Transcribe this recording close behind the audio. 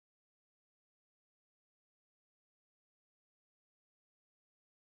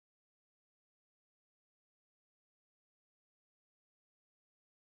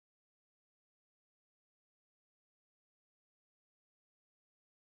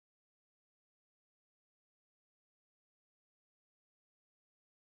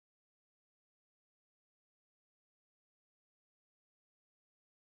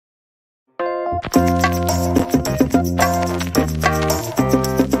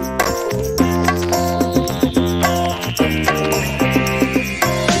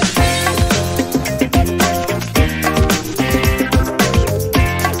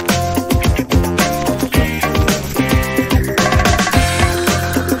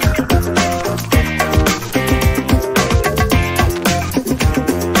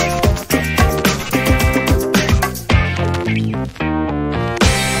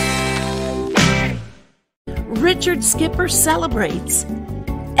Richard Skipper celebrates.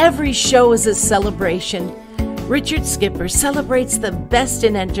 Every show is a celebration. Richard Skipper celebrates the best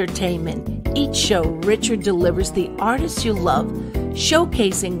in entertainment. Each show, Richard delivers the artists you love,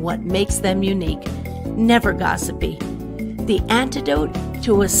 showcasing what makes them unique. Never gossipy. The antidote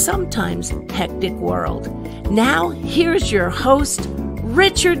to a sometimes hectic world. Now, here's your host,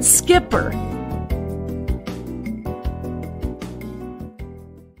 Richard Skipper.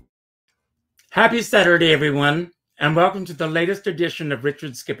 Happy Saturday, everyone, and welcome to the latest edition of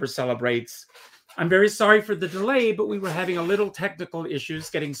Richard Skipper Celebrates. I'm very sorry for the delay, but we were having a little technical issues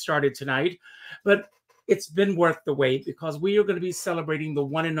getting started tonight, but it's been worth the wait because we are going to be celebrating the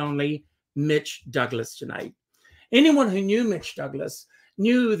one and only Mitch Douglas tonight. Anyone who knew Mitch Douglas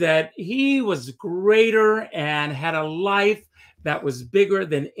knew that he was greater and had a life that was bigger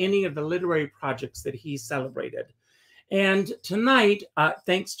than any of the literary projects that he celebrated. And tonight,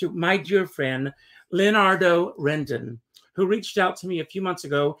 thanks to my dear friend, Leonardo Rendon, who reached out to me a few months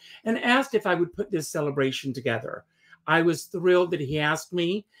ago and asked if I would put this celebration together. I was thrilled that he asked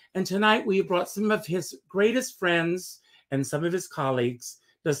me. And tonight we brought some of his greatest friends and some of his colleagues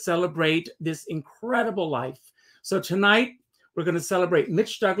to celebrate this incredible life. So tonight we're going to celebrate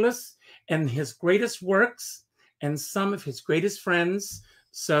Mitch Douglas and his greatest works and some of his greatest friends.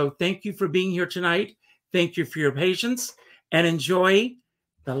 So thank you for being here tonight. Thank you for your patience and enjoy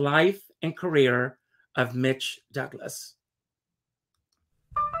the life and career of Mitch Douglas.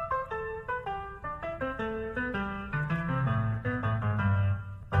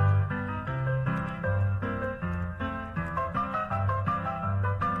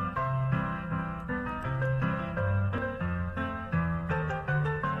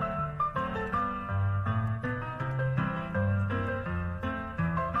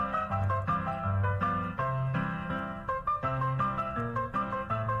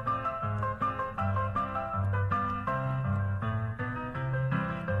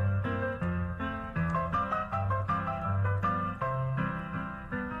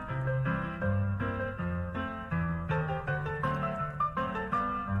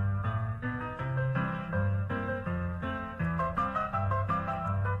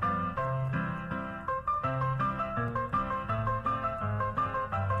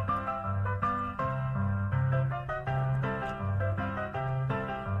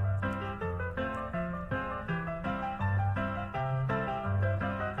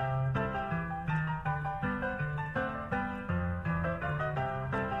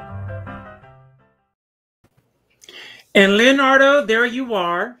 And Leonardo, there you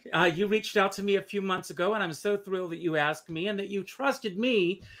are. You reached out to me a few months ago, and I'm so thrilled that you asked me and that you trusted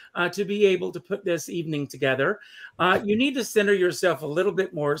me to be able to put this evening together. You need to center yourself a little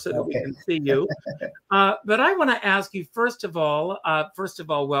bit more so that we can see you. But I want to ask you, first of all,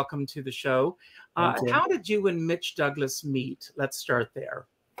 welcome to the show. How did you and Mitch Douglas meet? Let's start there.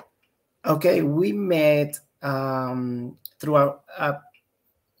 Okay, we met through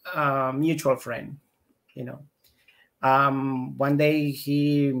a mutual friend, you know. One day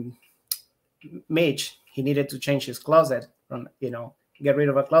Mitch, he needed to change his closet from, get rid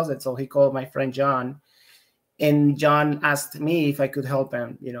of a closet. So he called my friend John, and John asked me if I could help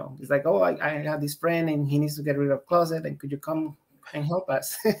him. He's like, oh, I have this friend and he needs to get rid of a closet, and could you come and help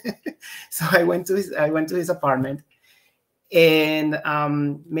us? So I went to his apartment, and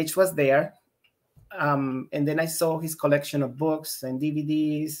Mitch was there. And then I saw his collection of books and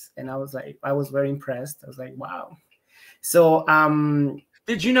DVDs, and I was very impressed. I was like, wow. So,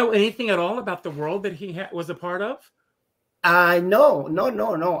 did you know anything at all about the world that he was a part of?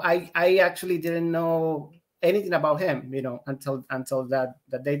 No. I actually didn't know anything about him, until that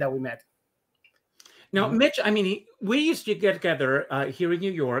day that we met. Now, Mitch, I mean, we used to get together here in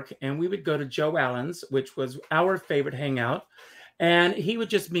New York, and we would go to Joe Allen's, which was our favorite hangout. And he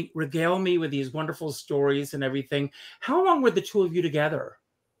would just regale me with these wonderful stories and everything. How long were the two of you together?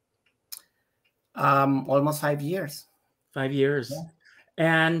 Almost 5 years. 5 years. Yeah.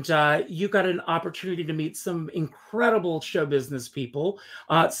 And you got an opportunity to meet some incredible show business people,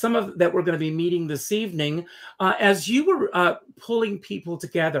 some of that we're going to be meeting this evening. As you were pulling people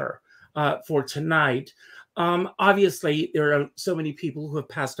together for tonight, obviously there are so many people who have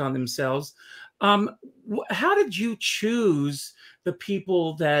passed on themselves. How did you choose the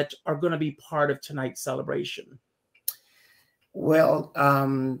people that are going to be part of tonight's celebration? Well,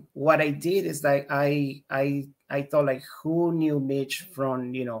 what I did is that I thought, like, who knew Mitch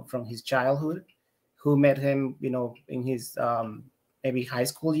from, from his childhood, who met him, in his maybe high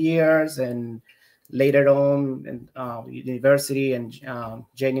school years and later on in university, and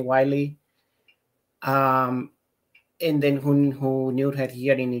Janie Wiley, and then who knew her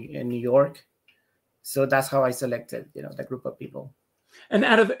here in New York. So that's how I selected, the group of people. And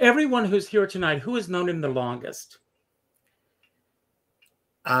out of everyone who's here tonight, who has known him the longest?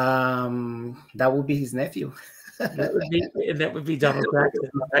 That would be his nephew. that would be Donald Jackson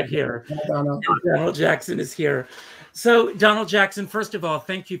right here. Donald Jackson is here. So, Donald Jackson, first of all,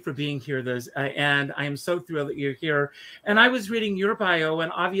 thank you for being here. And I am so thrilled that you're here. And I was reading your bio,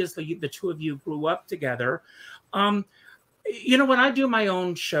 and obviously the two of you grew up together. When I do my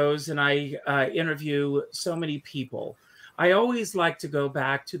own shows and I interview so many people, I always like to go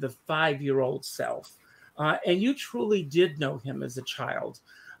back to the 5-year-old self. And you truly did know him as a child.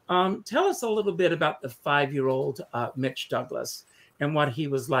 Tell us a little bit about the 5-year-old Mitch Douglas and what he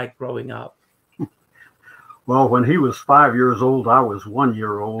was like growing up. Well, when he was 5 years old, I was 1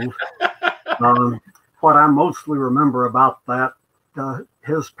 year old. What I mostly remember about that,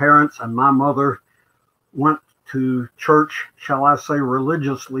 his parents and my mother went to church, shall I say,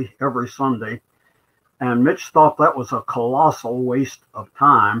 religiously every Sunday. And Mitch thought that was a colossal waste of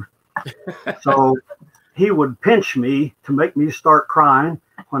time. So he would pinch me to make me start crying.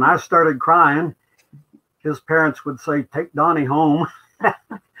 When I started crying, his parents would say, "Take Donnie home."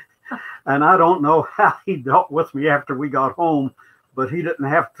 And I don't know how he dealt with me after we got home, but he didn't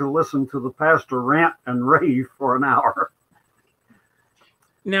have to listen to the pastor rant and rave for an hour.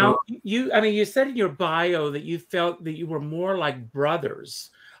 Now, you said in your bio that you felt that you were more like brothers.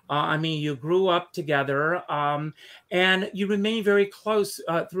 You grew up together, and you remained very close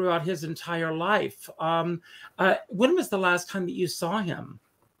throughout his entire life. When was the last time that you saw him?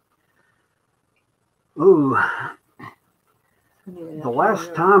 Ooh, the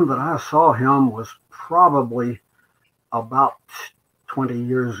last time that I saw him was probably about 20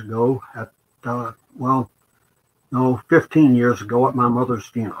 years ago 15 years ago at my mother's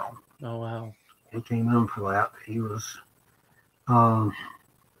funeral. Oh, wow. He came in for that. He was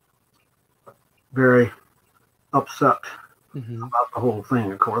very upset about the whole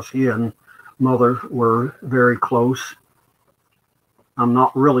thing. Of course, he and mother were very close. I'm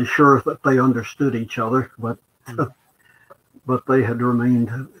not really sure that they understood each other, but but they had remained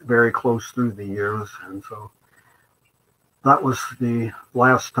very close through the years. And so that was the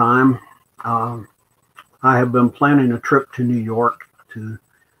last time. I have been planning a trip to New York to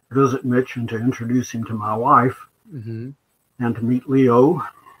visit Mitch and to introduce him to my wife and to meet Leo.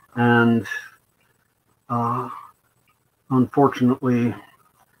 And unfortunately,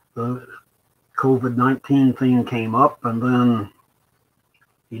 the COVID-19 thing came up, and then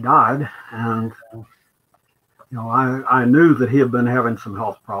he died. And I knew that he had been having some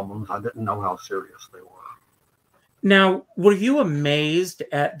health problems. I didn't know how serious they were. Now, were you amazed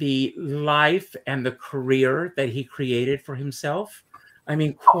at the life and the career that he created for himself? I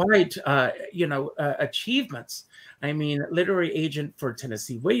mean, quite, achievements. I mean, literary agent for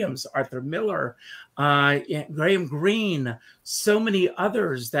Tennessee Williams, Arthur Miller, Graham Greene, so many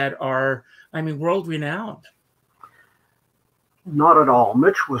others that are, world-renowned. Not at all.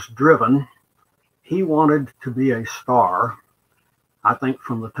 Mitch was driven. He wanted to be a star, I think,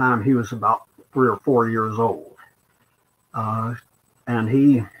 from the time he was about 3 or 4 years old. And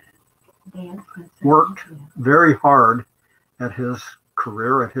he worked very hard at his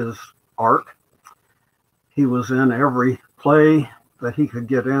career, at his art. He was in every play that he could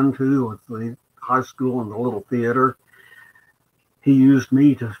get into with the high school and the little theater. He used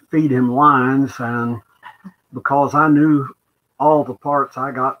me to feed him lines, and because I knew all the parts,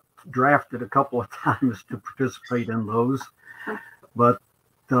 I got drafted a couple of times to participate in those. But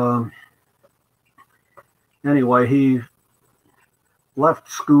anyway, he left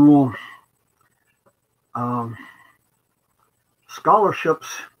school. Scholarships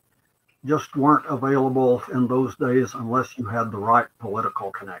just weren't available in those days unless you had the right political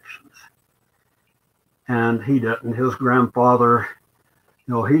connections. And he didn't. His grandfather,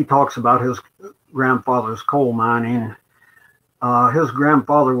 he talks about his grandfather's coal mining. His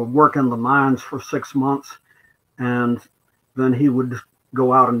grandfather would work in the mines for 6 months, and then he would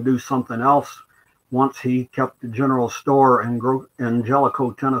go out and do something else. Once he kept the general store in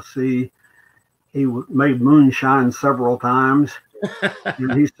Jellicoe, Tennessee. He made moonshine several times.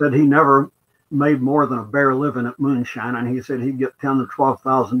 And he said he never made more than a bare living at moonshine, and he said he'd get $10,000 to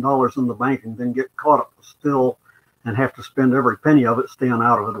 $12,000 in the bank and then get caught up still and have to spend every penny of it staying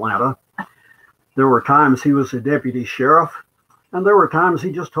out of Atlanta. There were times he was a deputy sheriff, and there were times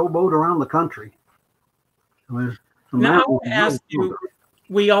he just hoboed around the country. Now I want to ask you,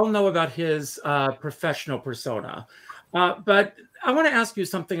 we all know about his professional persona, but I want to ask you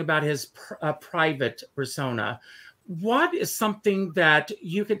something about his private persona. What is something that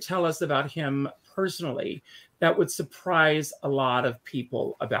you could tell us about him personally that would surprise a lot of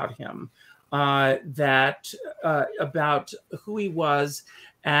people about him, about who he was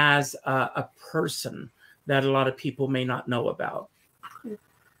as a person that a lot of people may not know about?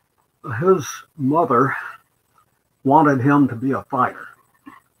 His mother wanted him to be a fighter.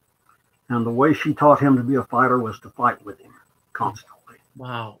 And the way she taught him to be a fighter was to fight with him constantly.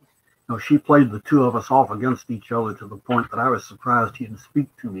 Wow. You know, she played the two of us off against each other to the point that I was surprised he didn't speak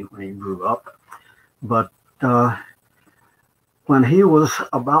to me when he grew up. But when he was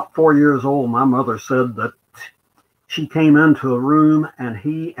about 4 years old, my mother said that she came into a room and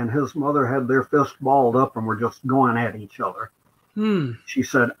he and his mother had their fists balled up and were just going at each other. She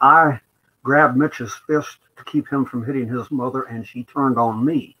said, I grabbed Mitch's fist to keep him from hitting his mother, and she turned on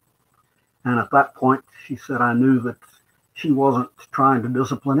me. And at that point, she said, I knew that she wasn't trying to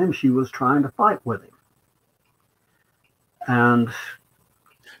discipline him. She was trying to fight with him. And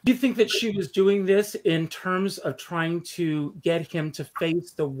do you think that she was doing this in terms of trying to get him to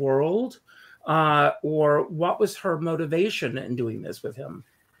face the world? Or what was her motivation in doing this with him?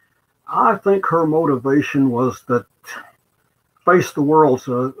 I think her motivation was that face the world's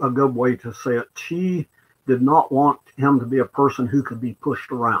a good way to say it. She did not want him to be a person who could be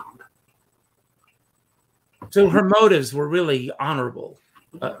pushed around. So her motives were really honorable,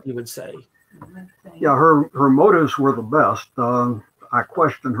 you would say. Yeah, her motives were the best. I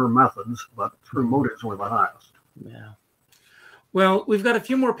question her methods, but her motives were the highest. Yeah. Well, we've got a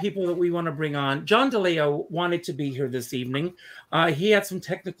few more people that we want to bring on. John DiOrio wanted to be here this evening. He had some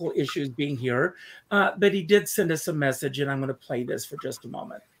technical issues being here, but he did send us a message, and I'm going to play this for just a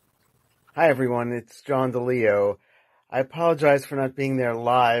moment. Hi, everyone. It's John DiOrio. I apologize for not being there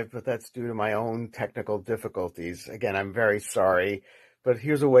live, but that's due to my own technical difficulties. Again, I'm very sorry, but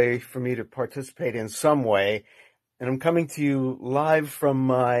here's a way for me to participate in some way. And I'm coming to you live from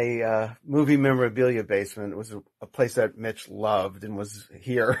my movie memorabilia basement. It was a place that Mitch loved and was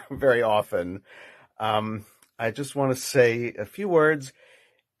here very often. I just want to say a few words.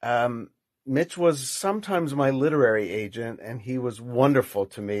 Mitch was sometimes my literary agent, and he was wonderful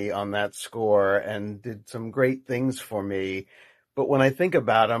to me on that score and did some great things for me. But when I think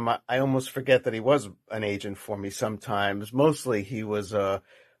about him, I almost forget that he was an agent for me sometimes. Mostly he was a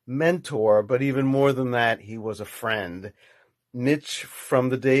mentor, but even more than that, he was a friend. Mitch, from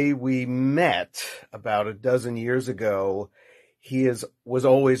the day we met about a dozen years ago, was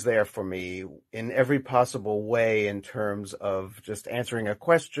always there for me in every possible way in terms of just answering a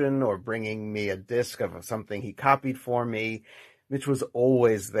question or bringing me a disc of something he copied for me. Mitch was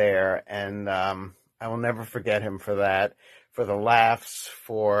always there, and I will never forget him for that, for the laughs,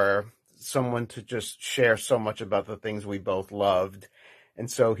 for someone to just share so much about the things we both loved. And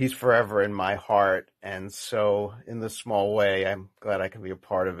so he's forever in my heart. And so in this small way, I'm glad I can be a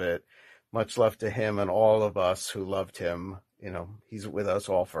part of it. Much love to him and all of us who loved him. You know, he's with us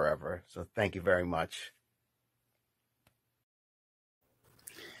all forever. So thank you very much.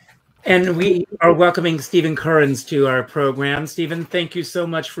 And we are welcoming Stephen Currens to our program. Stephen, thank you so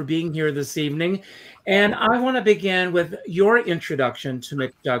much for being here this evening. And I want to begin with your introduction to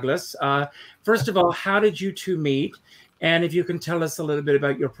Mitch Douglas. First of all, how did you two meet? And if you can tell us a little bit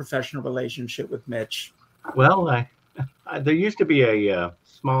about your professional relationship with Mitch. Well, there used to be a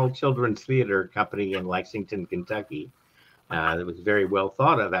small children's theater company in Lexington, Kentucky. That was very well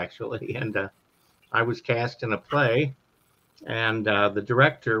thought of, actually. And I was cast in a play. And the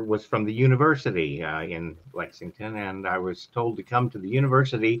director was from the university in Lexington. And I was told to come to the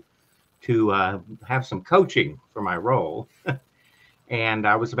university to have some coaching for my role. And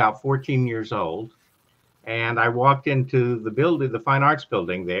I was about 14 years old. And I walked into the building, the Fine Arts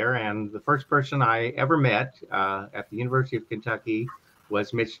building there, and the first person I ever met at the University of Kentucky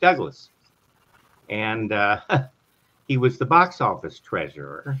was Mitch Douglas. And he was the box office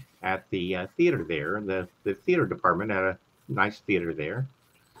treasurer at the theater there, the theater department at a nice theater there.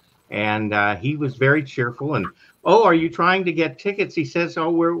 And he was very cheerful. And, oh, are you trying to get tickets? He says,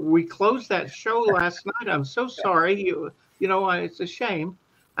 oh, we closed that show last night. I'm so sorry. You know, it's a shame.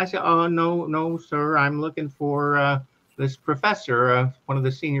 I said, oh, no, sir. I'm looking for this professor, one of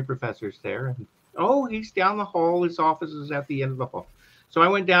the senior professors there. And, oh, he's down the hall. His office is at the end of the hall. So I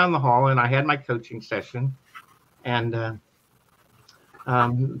went down the hall and I had my coaching session. And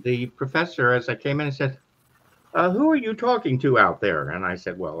the professor, as I came in, said, who are you talking to out there? And I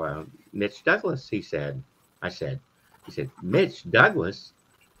said, well, Mitch Douglas, he said. He said, Mitch Douglas?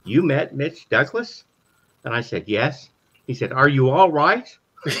 You met Mitch Douglas? And I said, yes. He said, are you all right?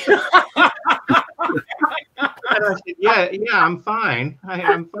 And I said, yeah, I'm fine.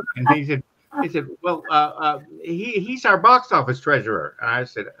 I'm fine. He said, well, he's our box office treasurer. And I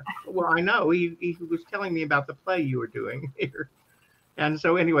said, well, I know. He was telling me about the play you were doing here. And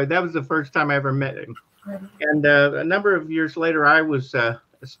so anyway, that was the first time I ever met him. And a number of years later, I was a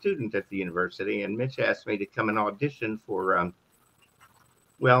student at the university, and Mitch asked me to come and audition for, I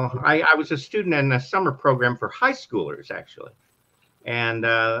was a student in a summer program for high schoolers, actually. And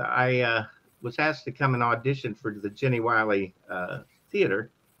I was asked to come and audition for the Jenny Wiley Theater.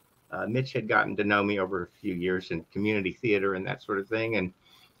 Mitch had gotten to know me over a few years in community theater and that sort of thing. And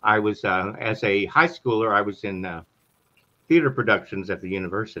I was, as a high schooler, I was in theater productions at the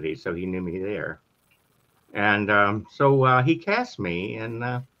university, so he knew me there. And so he cast me in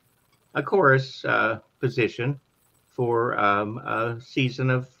a chorus position for a season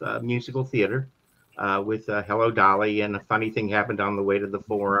of musical theater with Hello, Dolly, and A Funny Thing Happened on the Way to the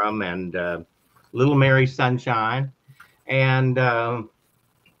Forum, and Little Mary Sunshine. And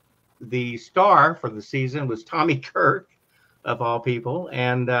the star for the season was Tommy Kirk, of all people.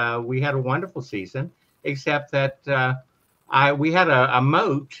 And we had a wonderful season, except that we had a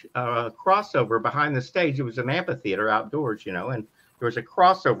moat crossover behind the stage. It was an amphitheater outdoors, and there was a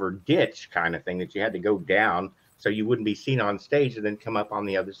crossover ditch kind of thing that you had to go down so you wouldn't be seen on stage and then come up on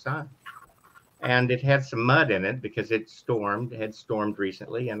the other side. And it had some mud in it because it had stormed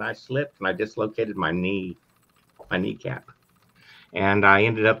recently, and I slipped and I dislocated my kneecap. And I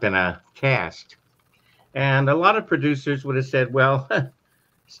ended up in a cast. And a lot of producers would have said, well,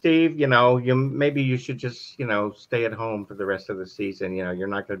 Steve, maybe you should just, stay at home for the rest of the season. You're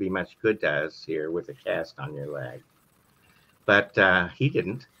not going to be much good to us here with a cast on your leg. But he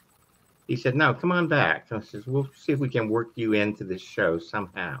didn't. He said, no, come on back. I says, we'll see if we can work you into this show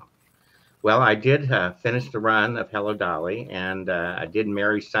somehow. Well, I did finish the run of Hello, Dolly, and I did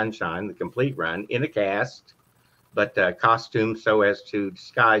Mary Sunshine, the complete run, in a cast, but costumed so as to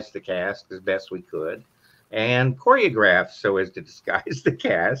disguise the cast as best we could, and choreographed so as to disguise the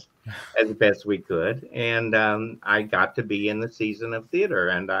cast as best we could. And I got to be in the season of theater,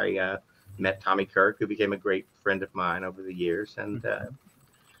 and I met Tommy Kirk, who became a great friend of mine over the years. And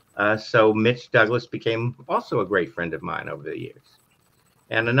so Mitch Douglas became also a great friend of mine over the years.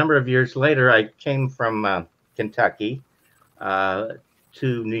 And a number of years later, I came from Kentucky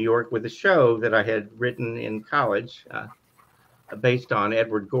to New York with a show that I had written in college based on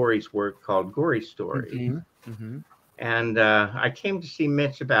Edward Gorey's work called Gorey Story. Mm-hmm. Mm-hmm. And I came to see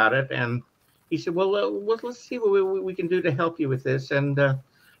Mitch about it, and he said, well, let's see what we can do to help you with this. And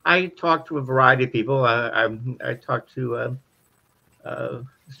I talked to a variety of people. I talked to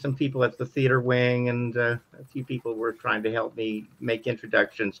some people at the theater wing, and a few people were trying to help me make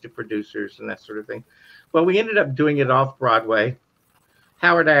introductions to producers and that sort of thing. Well, we ended up doing it off Broadway.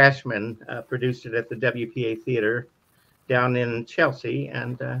 Howard Ashman produced it at the WPA Theater down in Chelsea,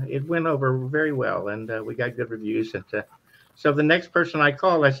 and it went over very well, and we got good reviews. And so the next person I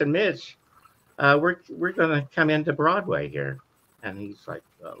called, I said, Mitch, we're going to come into Broadway here. And he's like,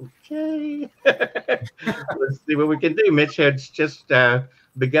 okay, let's see what we can do. Mitch had just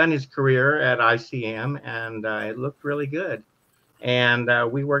begun his career at ICM, and it looked really good. And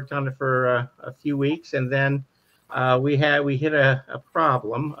we worked on it for a few weeks, and then we hit a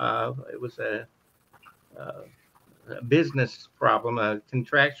problem. It was a business problem, a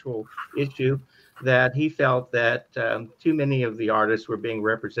contractual issue, that he felt that too many of the artists were being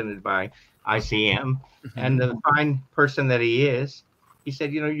represented by ICM. Mm-hmm. And the fine person that he is, he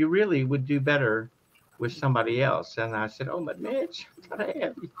said, you really would do better with somebody else. And I said, oh, but Mitch,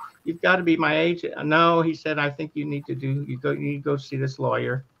 you've got to be my agent. No, he said, I think you need to go see this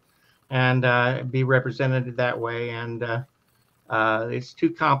lawyer and be represented that way. And it's too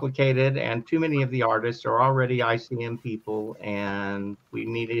complicated, and too many of the artists are already ICM people, and we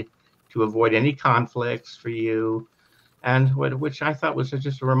needed to avoid any conflicts for you. And which I thought was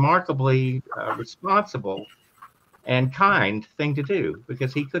just a remarkably responsible and kind thing to do,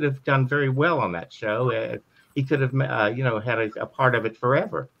 because he could have done very well on that show. He could have, had a part of it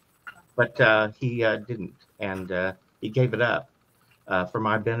forever, but he didn't, and he gave it up for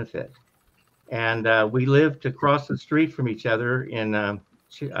my benefit. And we lived across the street from each other in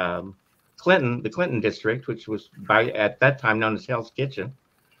Clinton, the Clinton district, which was at that time known as Hell's Kitchen.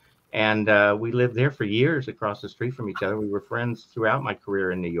 And we lived there for years across the street from each other. We were friends throughout my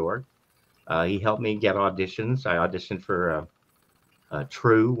career in New York. He helped me get auditions. I auditioned for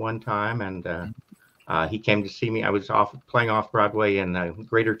True one time, and he came to see me. I was playing off Broadway in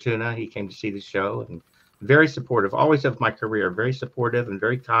Greater Tuna. He came to see the show, and very supportive, always of my career. Very supportive and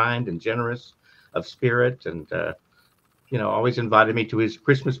very kind and generous of spirit, and you know, always invited me to his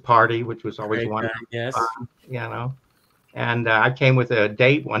Christmas party, which was always wonderful. Yes, you know. And I came with a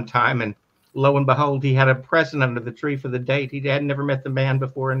date one time, and lo and behold, he had a present under the tree for the date. He had never met the man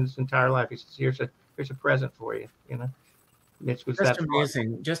before in his entire life. He says, "Here's a present for you." You know, Mitch was just that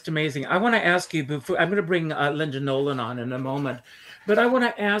amazing, fun. Just amazing. I want to ask you before I'm going to bring Linda Nolan on in a moment, but I want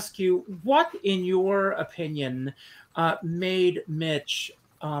to ask you, what, in your opinion, made Mitch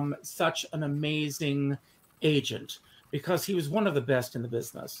such an amazing agent? Because he was one of the best in the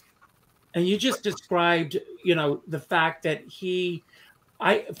business. And you just described, you know, the fact that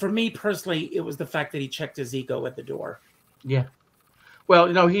for me personally, it was the fact that he checked his ego at the door. Yeah. Well,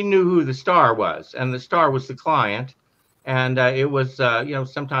 you know, he knew who the star was, and the star was the client. And it was, you know,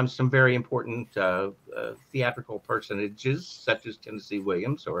 sometimes some very important theatrical personages, such as Tennessee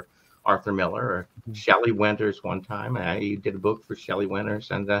Williams or Arthur Miller or Shelley Winters one time. He did a book for Shelley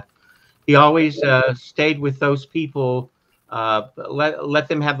Winters. And he always stayed with those people. Let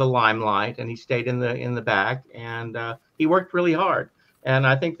them have the limelight, and he stayed in the back, and he worked really hard. And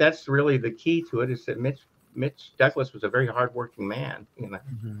I think that's really the key to it, is that Mitch Douglas was a very hardworking man, you know.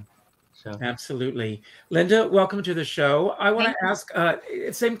 So absolutely. Linda, welcome to the show. I want to ask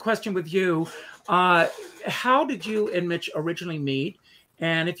same question with you. How did you and Mitch originally meet,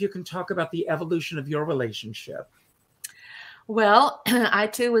 and if you can talk about the evolution of your relationship? Well, I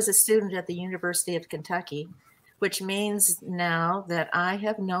too was a student at the University of Kentucky, which means now that I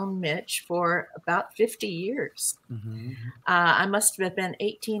have known Mitch for about 50 years. I must have been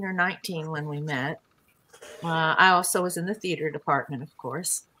 18 or 19 when we met. I also was in the theater department, of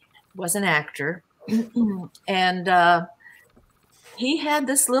course, was an actor. And he had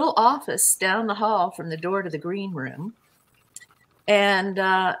this little office down the hall from the door to the green room. And,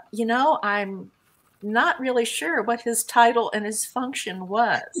 you know, I'm not really sure what his title and his function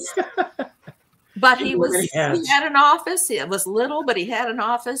was. But he had an office. It was little, but he had an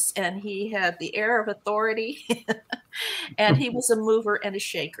office, and he had the air of authority. And he was a mover and a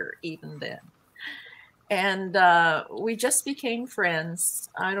shaker even then. And we just became friends.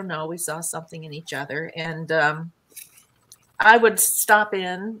 I don't know. We saw something in each other. And I would stop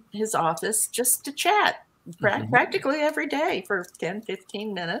in his office just to chat practically every day for 10,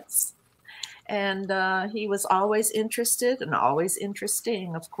 15 minutes. And he was always interested and always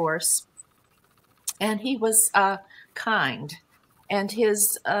interesting, of course. And he was kind, and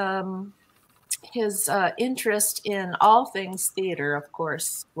his interest in all things theater, of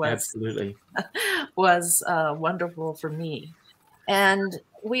course, was absolutely was wonderful for me. And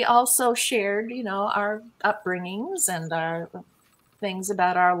we also shared, you know, our upbringings and our things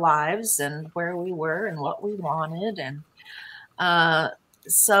about our lives and where we were and what we wanted, and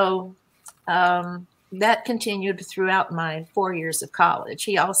so. That continued throughout my 4 years of college.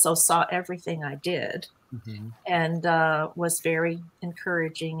 He also saw everything I did, and was very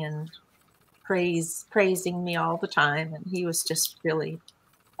encouraging and praising me all the time. And he was just really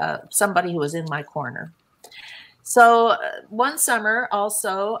somebody who was in my corner. So one summer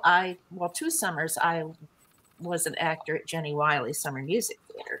also, two summers, I was an actor at Jenny Wiley's Summer Music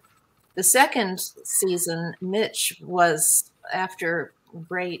Theater. The second season, Mitch was, after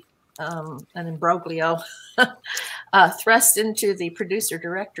great an imbroglio, thrust into the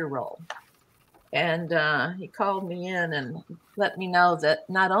producer-director role. And he called me in and let me know that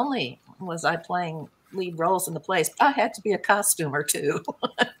not only was I playing lead roles in the plays, but I had to be a costumer too.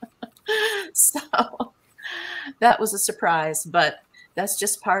 So that was a surprise, but that's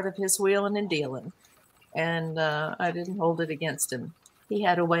just part of his wheeling and dealing. And I didn't hold it against him. He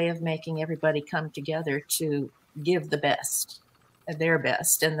had a way of making everybody come together to give the best. Their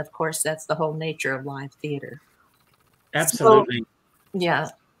best, and of course that's the whole nature of live theater. Absolutely. So, yeah.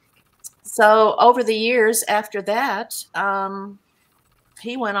 So over the years after that,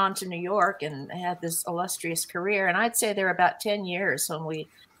 he went on to New York and had this illustrious career, and I'd say there were about 10 years when we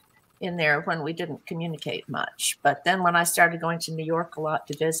didn't communicate much. But then when I started going to New York a lot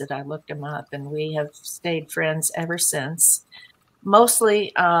to visit, I looked him up, and we have stayed friends ever since.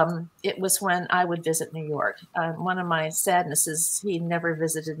 Mostly, it was when I would visit New York. One of my sadnesses, he never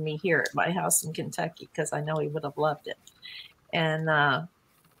visited me here at my house in Kentucky, because I know he would have loved it. And I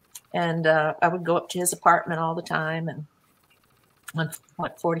would go up to his apartment all the time, and on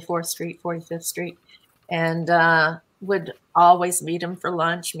 44th Street, 45th Street. And would always meet him for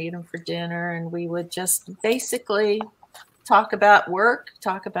lunch, meet him for dinner, and we would just basically talk about work,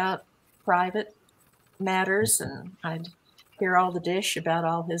 talk about private matters, and I'd hear all the dish about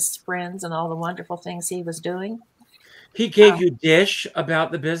all his friends and all the wonderful things he was doing. He gave you dish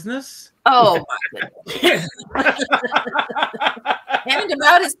about the business? Oh, my goodness. And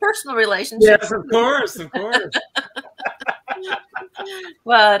about his personal relationships. Yes, of course, of course.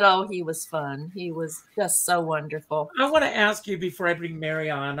 But, oh, he was fun. He was just so wonderful. I want to ask you, before I bring Mary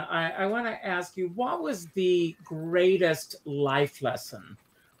on, I want to ask you, what was the greatest life lesson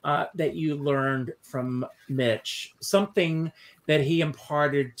that you learned from Mitch? Something that he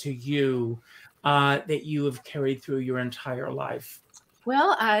imparted to you that you have carried through your entire life?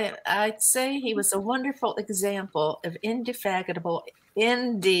 Well, I'd say he was a wonderful example of indefatigable,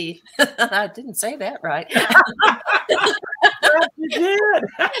 I didn't say that right. You did.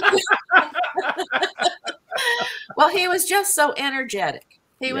 Well, he was just so energetic.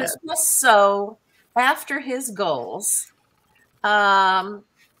 He was just so after his goals. And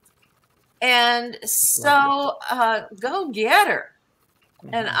so go-getter.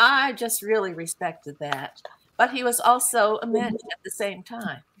 And I just really respected that. But he was also a man at the same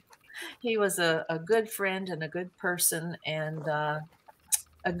time. He was a good friend and a good person and a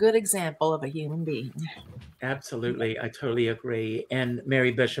good example of a human being. Absolutely. I totally agree. And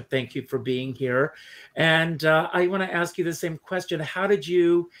Mary Bishop, thank you for being here. And I want to ask you the same question. How did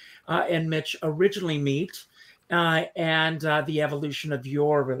you and Mitch originally meet and the evolution of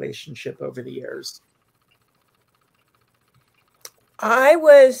your relationship over the years?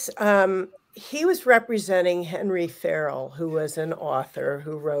 He was representing Henry Farrell, who was an author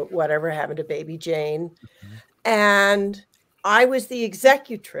who wrote Whatever Happened to Baby Jane. Mm-hmm. And I was the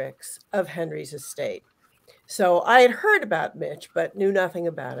executrix of Henry's estate. So I had heard about Mitch, but knew nothing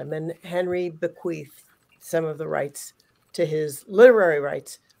about him. And Henry bequeathed some of the rights to his literary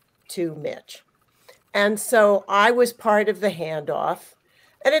rights to Mitch. And so I was part of the handoff.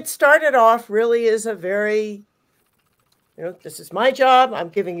 And it started off really as a very, this is my job. I'm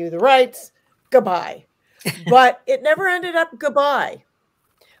giving you the rights. Goodbye. But it never ended up goodbye.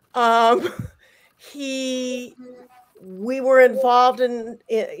 We were involved in,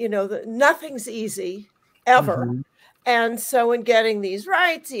 nothing's easy ever. Mm-hmm. And so in getting these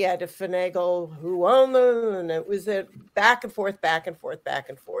rights, he had to finagle who owned them. And it was a back and forth, back and forth, back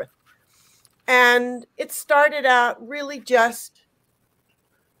and forth. And it started out really just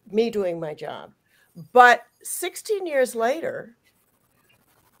me doing my job. But 16 years later,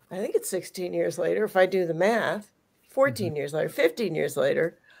 I think it's 16 years later, if I do the math, 14 years later, 15 years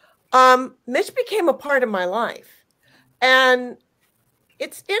later, Mitch became a part of my life. And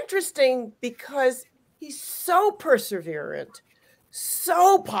it's interesting because he's so perseverant,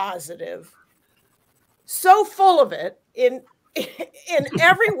 so positive, so full of it in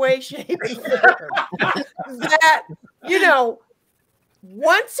every way, shape, and form that,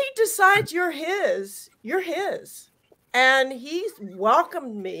 once he decides you're his, you're his. And he's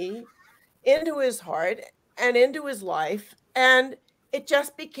welcomed me into his heart and into his life. And it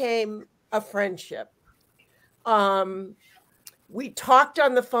just became a friendship. We talked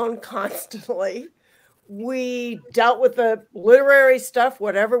on the phone constantly. We dealt with the literary stuff,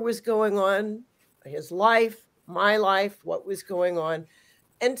 whatever was going on, his life, my life, what was going on.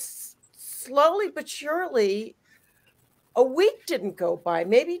 And slowly but surely, a week didn't go by.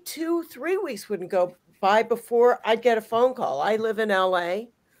 Maybe 2-3 weeks wouldn't go by before I'd get a phone call. I live in LA.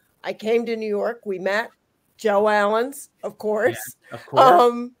 I came to New York. We met. Joe Allen's, of course. Yeah, of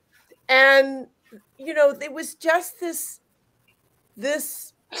course. And, it was just this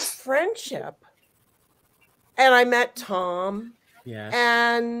friendship. And I met Tom. Yeah.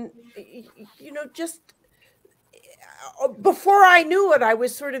 And, just before I knew it, I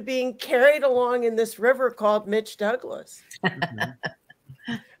was sort of being carried along in this river called Mitch Douglas. Mm-hmm.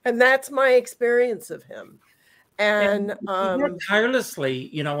 And that's my experience of him. And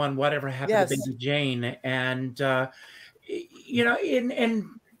tirelessly, on Whatever Happened to Baby Jane. And,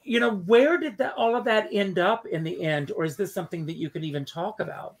 where did all of that end up in the end? Or is this something that you can even talk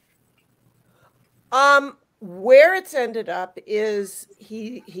about? Where it's ended up is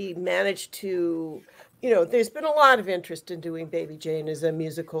he managed to, there's been a lot of interest in doing Baby Jane as a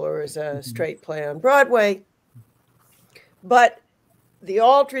musical or as a straight play on Broadway. But the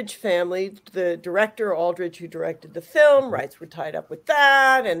Aldridge family, the director Aldridge who directed the film, rights were tied up with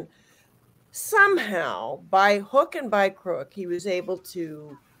that. And somehow, by hook and by crook, he was able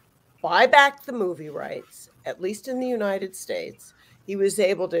to buy back the movie rights, at least in the United States. He was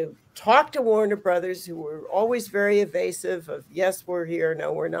able to talk to Warner Brothers, who were always very evasive of, yes, we're here,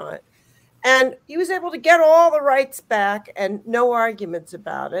 no, we're not. And he was able to get all the rights back and no arguments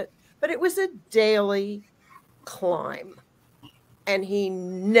about it. But it was a daily climb. And he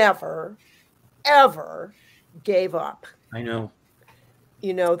never, ever gave up. I know.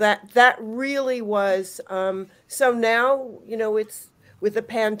 You know, that really was, so now, you know, it's with the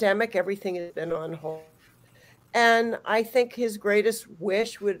pandemic, everything has been on hold. And I think his greatest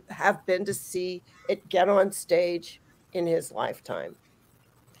wish would have been to see it get on stage in his lifetime.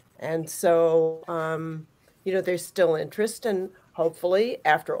 And so, you know, there's still interest, and hopefully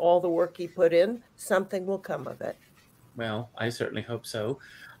after all the work he put in, something will come of it. Well, I certainly hope so.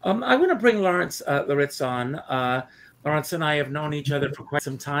 I want to bring Lawrence Loritz on. Lawrence and I have known each other for quite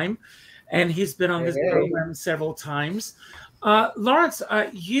some time, and he's been on this program several times. Lawrence,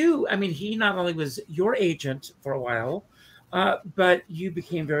 he not only was your agent for a while, but you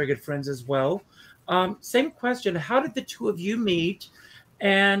became very good friends as well. Same question, how did the two of you meet,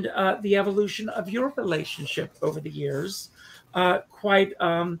 and the evolution of your relationship over the years? Quite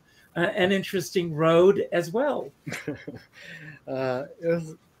an interesting road as well. It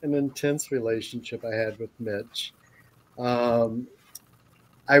was an intense relationship I had with Mitch.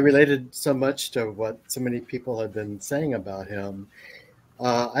 I related so much to what so many people had been saying about him.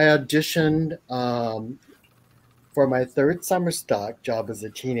 I auditioned for my third summer stock job as a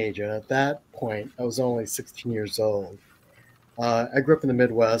teenager. And at that point, I was only 16 years old. I grew up in the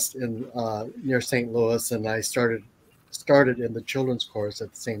Midwest near St. Louis, and I started in the children's chorus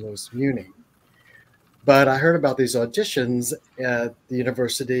at the St. Louis Muni. But I heard about these auditions at the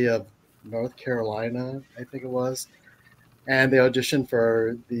University of North Carolina, I think it was, and they auditioned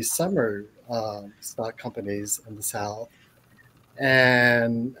for these summer stock companies in the South.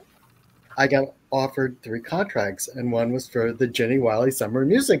 And I got offered 3 contracts, and one was for the Jenny Wiley Summer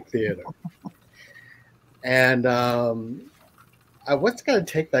Music Theater. And I wasn't going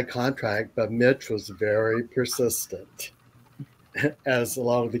to take that contract, but Mitch was very persistent, as a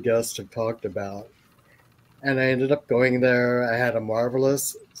lot of the guests have talked about. And I ended up going there. I had a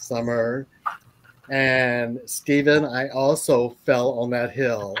marvelous summer. And Stephen, I also fell on that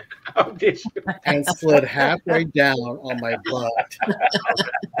hill and slid halfway down on my butt.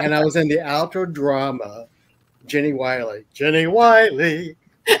 And I was in the outro drama, Jenny Wiley.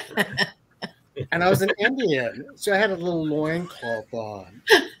 And I was an Indian, so I had a little loincloth on.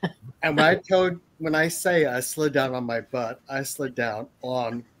 And when I say I slid down on my butt, I slid down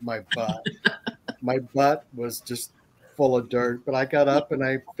on my butt. My butt was just full of dirt, but I got up and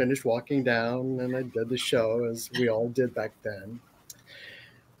I finished walking down and I did the show, as we all did back then.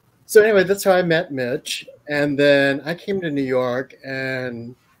 So anyway, that's how I met Mitch. And then I came to New York,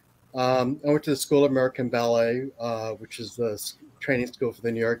 and I went to the School of American Ballet, which is the training school for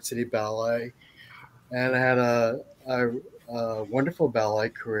the New York City Ballet. And I had a wonderful ballet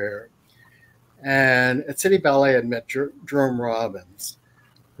career. And at City Ballet, I met Jerome Robbins,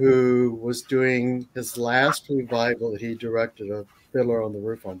 who was doing his last revival that he directed of Fiddler on the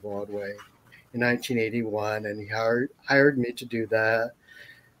Roof on Broadway in 1981. And he hired me to do that.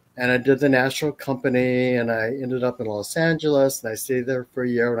 And I did the National Company, and I ended up in Los Angeles, and I stayed there for a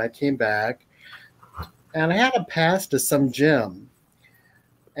year. When I came back, and I had a pass to some gym.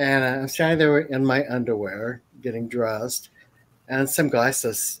 And I'm standing there in my underwear, getting dressed, and some guy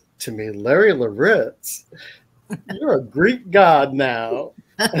says to me, "Larry Loritz, you're a Greek god now."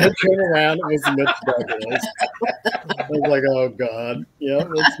 And I turn around, it was Mitch Douglas. I was like, oh, God. Yeah,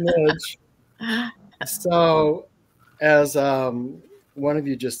 it's Mitch. So, as one of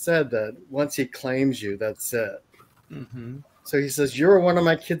you just said, that once he claims you, that's it. Mm-hmm. So he says, "You're one of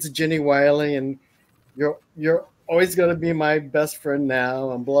my kids, Jenny Wiley, and you're always going to be my best friend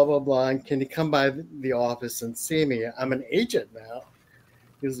now, and blah, blah, blah. And can you come by the office and see me? I'm an agent now."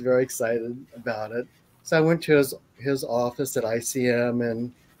 He was very excited about it. So I went to his office at ICM,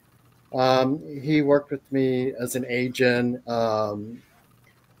 and he worked with me as an agent. A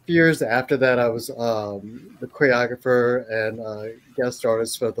few years after that, I was the choreographer and guest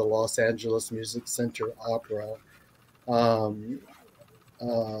artist for the Los Angeles Music Center Opera.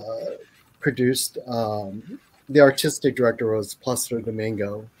 Produced, the artistic director was Placido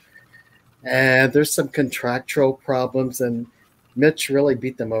Domingo. And there's some contractual problems, and Mitch really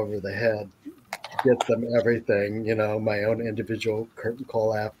beat them over the head. Get them everything, you know, my own individual curtain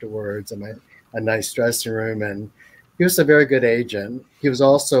call afterwards, and a nice dressing room. And he was a very good agent. He was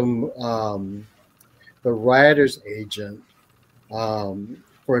also the writer's agent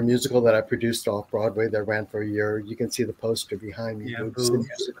for a musical that I produced off Broadway that ran for a year. You can see the poster behind me. Yeah, It's a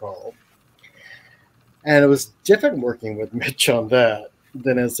musical. And it was different working with Mitch on that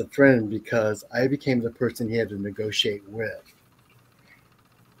than as a friend, because I became the person he had to negotiate with.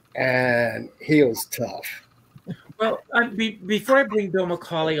 and he was tough. Well, before I bring Bill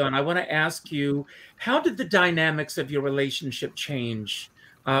McCauley on, I want to ask you, how did the dynamics of your relationship change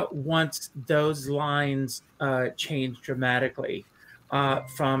once those lines changed dramatically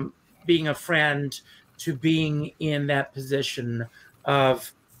from being a friend to being in that position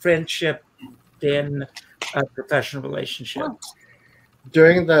of friendship, then a professional relationship?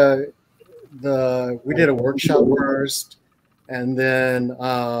 During we did a workshop first, and then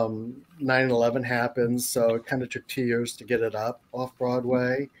 9/11 happened, so it kind of took 2 years to get it up off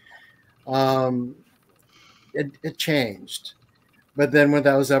Broadway. It changed, but then when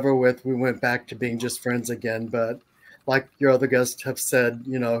that was over with, we went back to being just friends again. But like your other guests have said,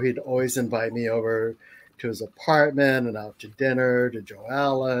 you know, he'd always invite me over to his apartment and out to dinner, to Joe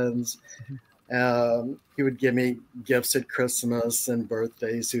Allen's. He would give me gifts at Christmas and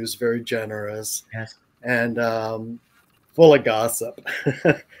birthdays. He was very generous. Yes. And full of gossip.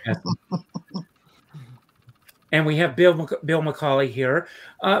 Yes. And we have Bill McCauley here.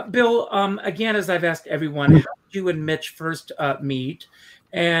 Bill, again, as I've asked everyone, how did you and Mitch first meet?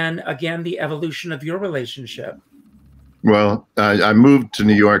 And again, the evolution of your relationship. Well, I moved to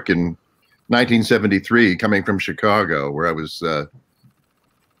New York in 1973, coming from Chicago, where I was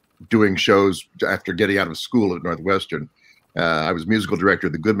doing shows after getting out of school at Northwestern. I was musical director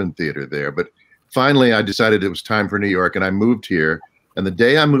of the Goodman Theater there. But finally, I decided it was time for New York, and I moved here. And the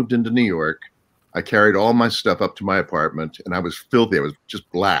day I moved into New York, I carried all my stuff up to my apartment, and I was filthy. I was just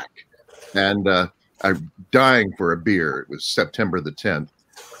black. And I'm dying for a beer. It was September the 10th.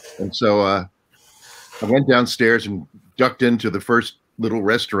 And so I went downstairs and ducked into the first little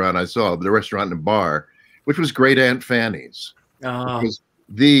restaurant I saw, the restaurant and bar, which was Great Aunt Fanny's. It was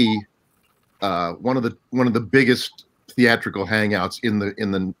one of the biggest theatrical hangouts in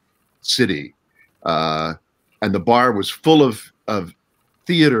the city. And the bar was full of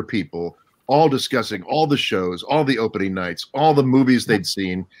theater people, all discussing all the shows, all the opening nights, all the movies they'd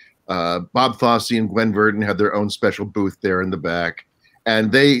seen. Bob Fosse and Gwen Verdon had their own special booth there in the back,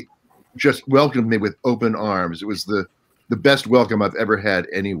 and they just welcomed me with open arms. It was the best welcome I've ever had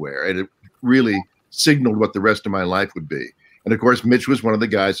anywhere, and it really signaled what the rest of my life would be. And of course, Mitch was one of the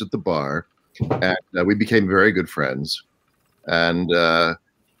guys at the bar, and we became very good friends. And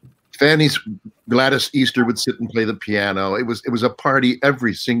Fanny's Gladys Easter would sit and play the piano. It was a party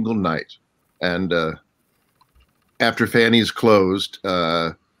every single night. And after Fanny's closed,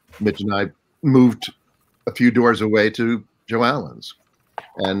 Mitch and I moved a few doors away to Joe Allen's.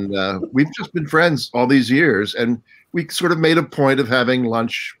 And we've just been friends all these years. And we sort of made a point of having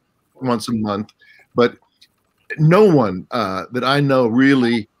lunch once a month. But no one that I know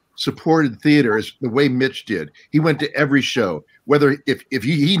really supported theater as the way Mitch did. He went to every show. Whether if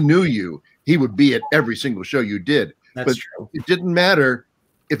he knew you, he would be at every single show you did. That's but true. It didn't matter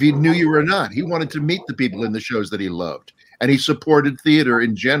if he knew you or not. He wanted to meet the people in the shows that he loved, and he supported theater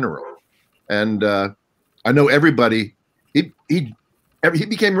in general. And I know everybody. He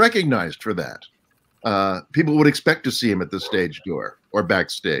became recognized for that. People would expect to see him at the stage door or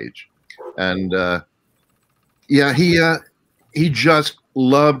backstage, and yeah, he just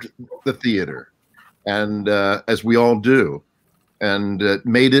loved the theater, and as we all do, and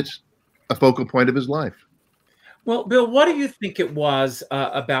made it a focal point of his life. Well, Bill, what do you think it was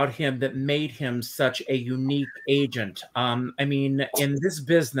about him that made him such a unique agent? I mean, in this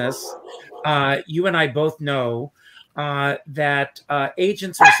business, you and I both know that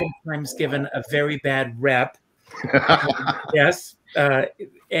agents are sometimes given a very bad rep. Yes,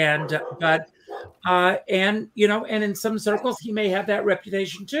 and you know, and in some circles, he may have that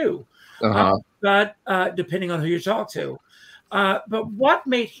reputation too. But depending on who you talk to. But what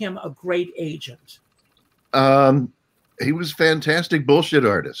made him a great agent? He was a fantastic bullshit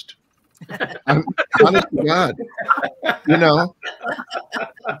artist. Honest to God, you know,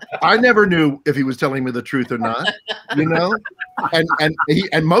 I never knew if he was telling me the truth or not, you know,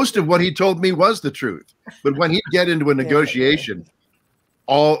 and most of what he told me was the truth. But when he'd get into a negotiation,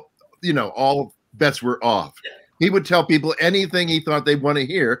 all bets were off. He would tell people anything he thought they'd want to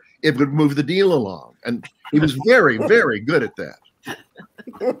hear if it would move the deal along, and he was very, very good at that.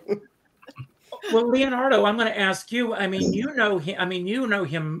 Well, Leonardo, I'm going to ask you. I mean, you know him. I mean, you know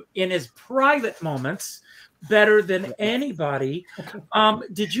him in his private moments better than anybody.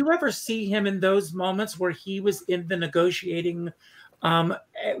 Did you ever see him in those moments where he was in the negotiating,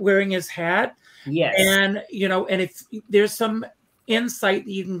 wearing his hat? Yes. And you know, and if there's some insight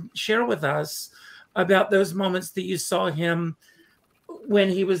that you can share with us about those moments that you saw him when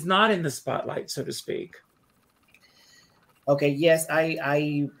he was not in the spotlight, so to speak. Okay, yes,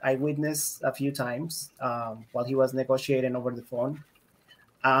 I witnessed a few times while he was negotiating over the phone.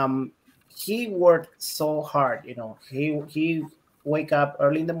 He worked so hard. You know, he wake up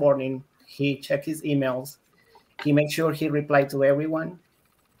early in the morning. He check his emails. He make sure he replied to everyone.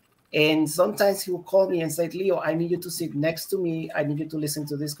 And sometimes he will call me and say, Leo, I need you to sit next to me. I need you to listen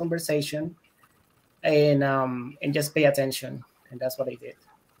to this conversation and just pay attention. And that's what I did.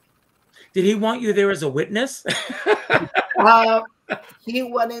 Did he want you there as a witness? He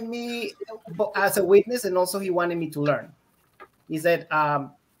wanted me as a witness, and also he wanted me to learn. He said, I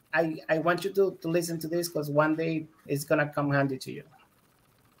want you to listen to this because one day it's going to come handy to you.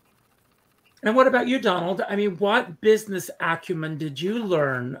 And what about you, Donald? I mean, what business acumen did you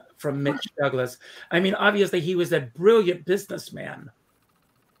learn from Mitch Douglas? I mean, obviously, he was a brilliant businessman.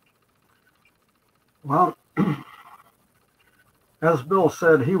 Well, as Bill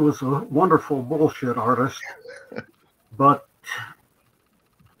said, he was a wonderful bullshit artist. But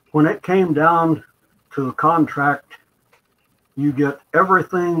when it came down to the contract, you get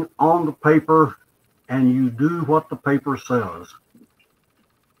everything on the paper and you do what the paper says.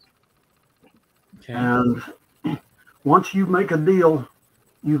 Okay. And once you make a deal,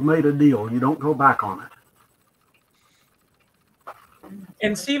 you've made a deal. You don't go back on it.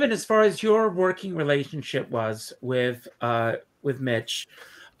 And Stephen, as far as your working relationship was with Mitch,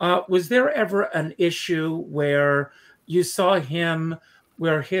 was there ever an issue where you saw him,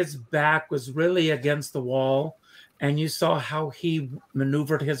 where his back was really against the wall, and you saw how he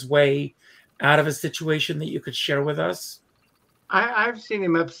maneuvered his way out of a situation that you could share with us? I've seen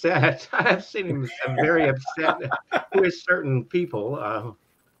him upset. I've seen him very upset with certain people.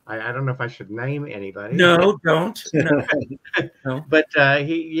 I don't know if I should name anybody. No, don't. No. No. But but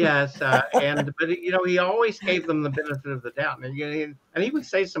you know, he always gave them the benefit of the doubt, and he would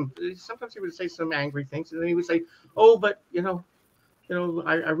say sometimes he would say some angry things, and then he would say, "Oh, but you know,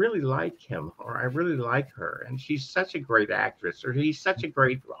 I really like him, or I really like her, and she's such a great actress, or he's such a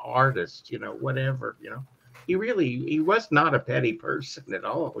great artist, you know, whatever, you know." He was not a petty person at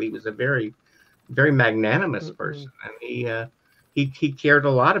all. He was a very, very magnanimous person, and he cared a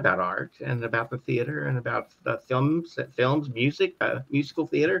lot about art and about the theater and about the films, music, musical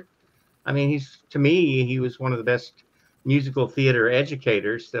theater. I mean, to me, he was one of the best musical theater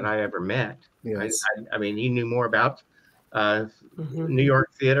educators that I ever met. Yes. I mean, he knew more about New York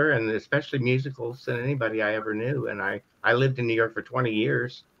theater and especially musicals than anybody I ever knew. And I lived in New York for 20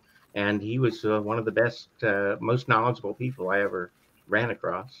 years. And he was one of the best, most knowledgeable people I ever ran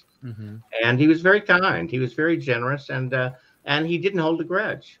across. And he was very kind. He was very generous, and he didn't hold a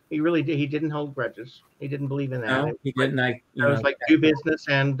grudge. He really did. He didn't hold grudges. He didn't believe in that. No, he didn't. It was like do business,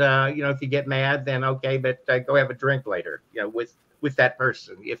 and you know, if you get mad, then okay, but go have a drink later, you know, with that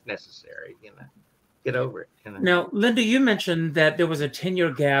person if necessary. You know, get over it. You know? Now, Linda, you mentioned that there was a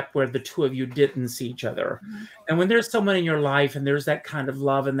 10-year gap where the two of you didn't see each other. And when there's someone in your life and there's that kind of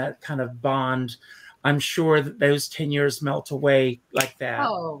love and that kind of bond, I'm sure that those 10 years melt away like that.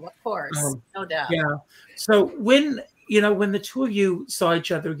 Oh, of course. No doubt. Yeah. So when the two of you saw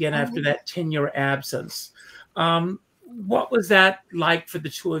each other again after that 10-year absence, what was that like for the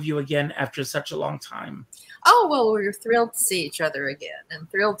two of you again after such a long time? Oh, well, we were thrilled to see each other again and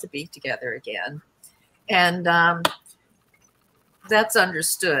thrilled to be together again. And that's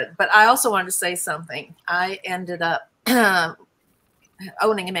understood. But I also wanted to say something. I ended up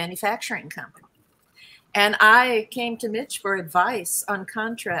owning a manufacturing company. And I came to Mitch for advice on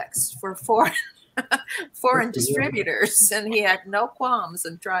contracts for foreign distributors. And he had no qualms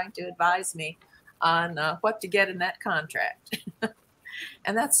in trying to advise me on what to get in that contract.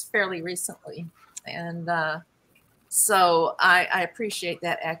 And that's fairly recently. And so I appreciate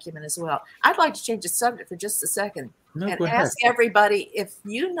that acumen as well. I'd like to change the subject for just a second and ask everybody if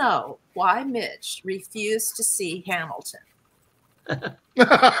you know why Mitch refused to see Hamilton. I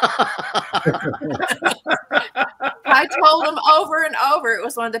told him over and over it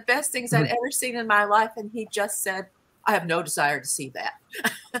was one of the best things I'd ever seen in my life, and he just said, "I have no desire to see that."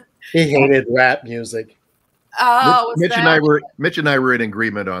 He hated rap music. Oh, Mitch and I were in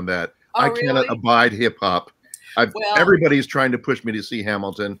agreement on that. Oh, I cannot abide hip hop. Everybody's trying to push me to see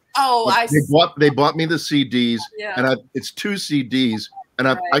Hamilton. Oh, they bought me the CDs, and it's 2 CDs, and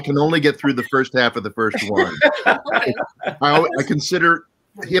I can only get through the first half of the first one. Okay. I consider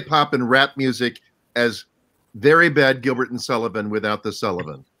hip hop and rap music as very bad Gilbert and Sullivan without the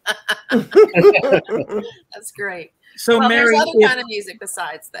Sullivan. That's great. So, well, Mary, there's other kind of music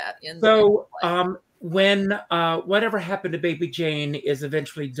besides that. When whatever happened to Baby Jane is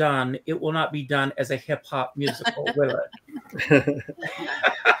eventually done, it will not be done as a hip hop musical, will it?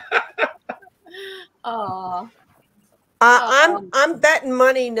 I'm betting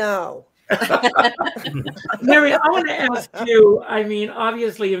money no. Mary, I want to ask you, I mean,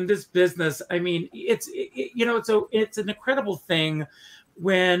 obviously in this business, I mean, it's an incredible thing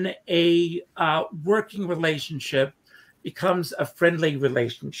when a working relationship becomes a friendly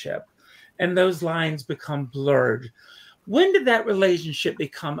relationship and those lines become blurred. When did that relationship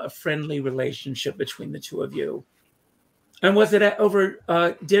become a friendly relationship between the two of you? And was it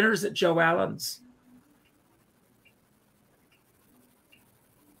over dinners at Joe Allen's?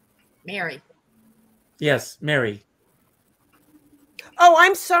 Mary. Yes, Mary. Oh,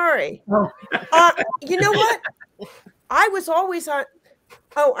 I'm sorry. Oh. You know what? I was always on.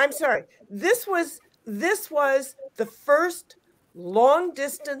 Oh, I'm sorry. This was the first long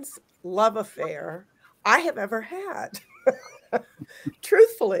distance love affair I have ever had.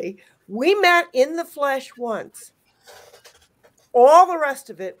 Truthfully, we met in the flesh once. All the rest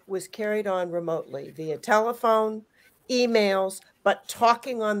of it was carried on remotely via telephone, emails, but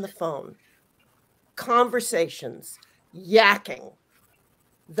talking on the phone, conversations, yakking.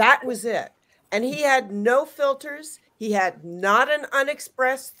 That was it. And he had no filters. He had not an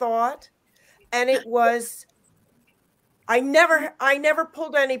unexpressed thought. And it was, I never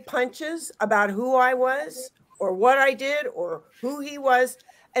pulled any punches about who I was or what I did or who he was.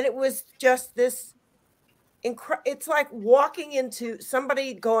 And it was just this it's like walking into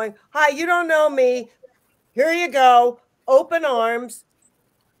somebody going, "Hi, you don't know me. Here you go. Open arms."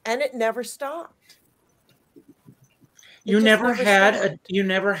 And it never stopped. You never had a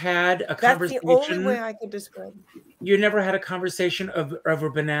conversation. That's the only way I could describe it. You never had a conversation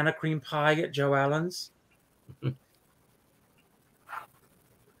over banana cream pie at Joe Allen's?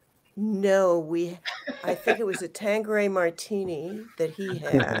 No, I think it was a Tanqueray martini that he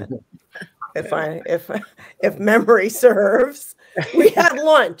had. If memory serves, we had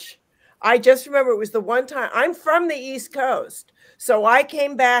lunch. I just remember it was the one time. I'm from the East Coast, so I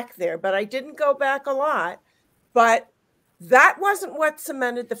came back there, but I didn't go back a lot. But that wasn't what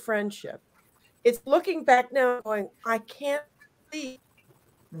cemented the friendship. It's looking back now going, I can't believe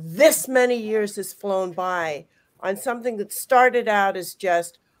this many years has flown by on something that started out as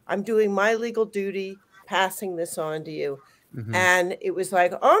just, I'm doing my legal duty, passing this on to you. Mm-hmm. And it was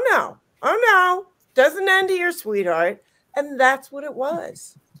like, oh no, doesn't end here, sweetheart. And that's what it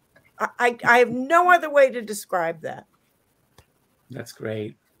was. I have no other way to describe that. That's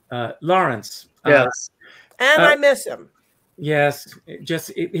great. Lawrence. Yes. And I miss him. Yes.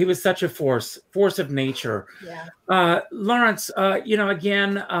 He was such a force of nature. Yeah. Lawrence,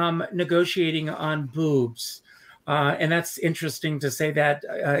 again, negotiating on boobs. And that's interesting to say that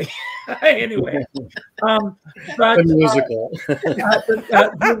anyway. But the musical.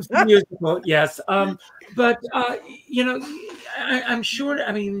 The musical, yes. But I'm sure,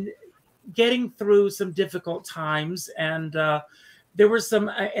 I mean, getting through some difficult times, and there were some,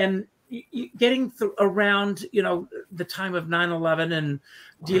 and getting around, the time of 9/11 and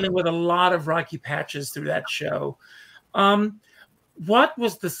dealing with a lot of rocky patches through that show. What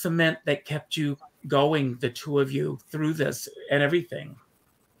was the cement that kept you going, the two of you, through this and everything?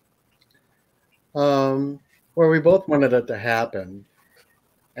 Well, we both wanted it to happen.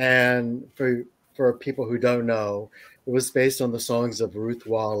 And for people who don't know, it was based on the songs of Ruth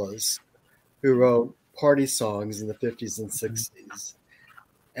Wallace, who wrote party songs in the 50s and 60s.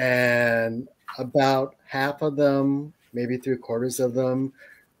 And about half of them, maybe 3/4 of them,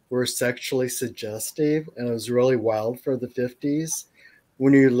 were sexually suggestive. And it was really wild for the 50s.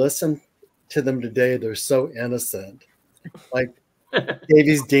 When you listen to them today, they're so innocent. Like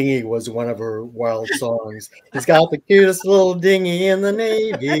Davy's Dinghy was one of her wild songs. He's got the cutest little dinghy in the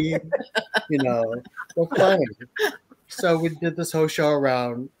Navy. So funny. So we did this whole show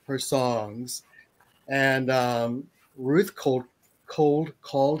around her songs. And Ruth called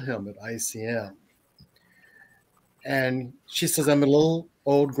him at ICM. And she says, I'm a little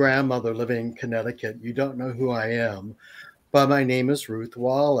old grandmother living in Connecticut. You don't know who I am, but my name is Ruth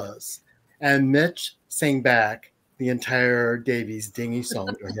Wallace. And Mitch sang back the entire Davy's Dinghy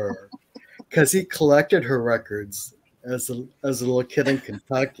song to her because he collected her records as a little kid in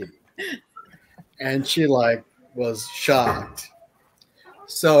Kentucky. And she was shocked.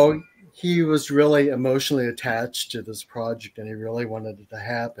 So he was really emotionally attached to this project and he really wanted it to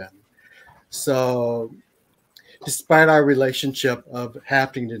happen. So despite our relationship of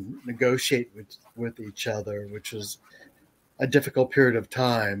having to negotiate with each other, which was a difficult period of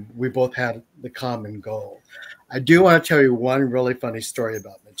time, we both had the common goal. I do want to tell you one really funny story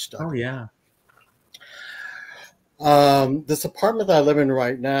about Mitch Dundy. Oh, yeah. This apartment that I live in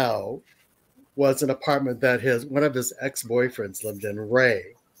right now was an apartment that one of his ex-boyfriends lived in,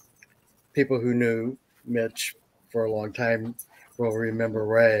 Ray. People who knew Mitch for a long time will remember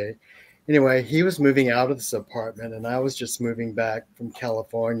Ray. Anyway, he was moving out of this apartment, and I was just moving back from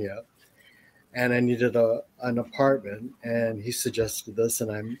California, and I needed an apartment, and he suggested this,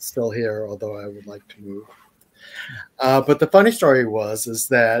 and I'm still here, although I would like to move. But the funny story is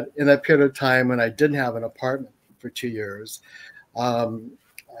that in that period of time when I didn't have an apartment for 2 years,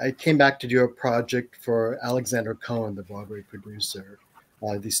 I came back to do a project for Alexander Cohen, the Broadway producer.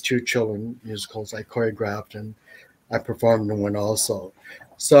 These 2 children musicals I choreographed, and I performed in one also.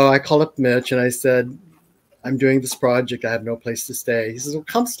 So I called up Mitch and I said, I'm doing this project. I have no place to stay. He says, well,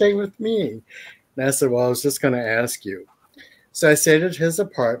 come stay with me. And I said, well, I was just going to ask you. So I stayed at his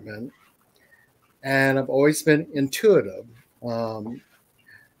apartment, and I've always been intuitive.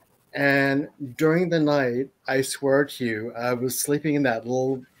 And during the night, I swear to you, I was sleeping in that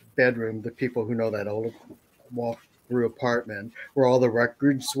little bedroom, the people who know that old walk-through apartment, where all the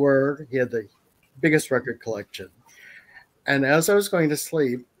records were. He had the biggest record collection. And as I was going to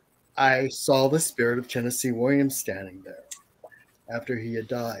sleep, I saw the spirit of Tennessee Williams standing there after he had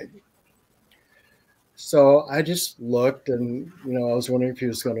died. So I just looked, and I was wondering if he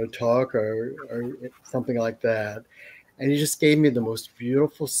was going to talk or something like that. And he just gave me the most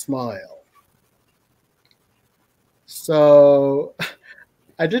beautiful smile. So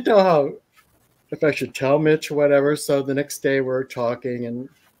I didn't know if I should tell Mitch or whatever. So the next day we're talking, and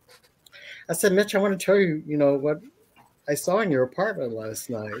I said, Mitch, I want to tell you, what I saw in your apartment last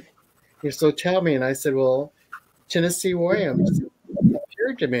night. He said, so tell me. And I said, well, Tennessee Williams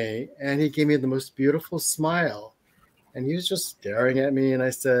appeared to me, and he gave me the most beautiful smile. And he was just staring at me. And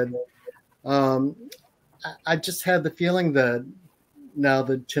I said, I just had the feeling that now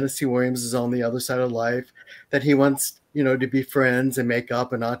that Tennessee Williams is on the other side of life, that he wants, to be friends and make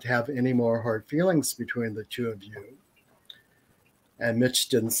up and not to have any more hard feelings between the 2 of you. And Mitch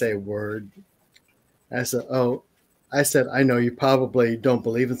didn't say a word. I said, I know you probably don't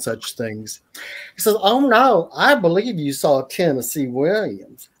believe in such things. He says, oh, no, I believe you saw Tennessee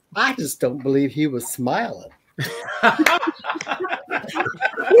Williams. I just don't believe he was smiling.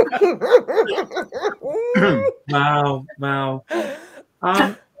 Wow.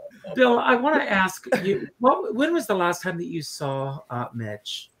 Bill, I want to ask you, when was the last time that you saw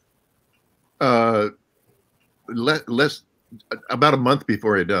Mitch? About a month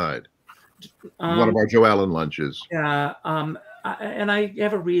before he died. One of our Joe Allen lunches. Yeah, and I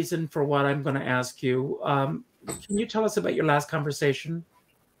have a reason for what I'm going to ask you. Can you tell us about your last conversation?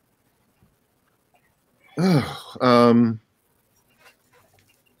 It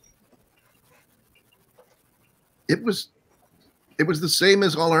was the same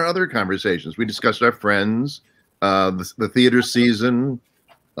as all our other conversations. We discussed our friends, the theater season.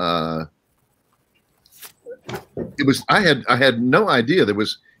 I had no idea there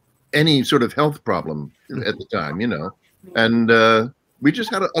was any sort of health problem at the time, and we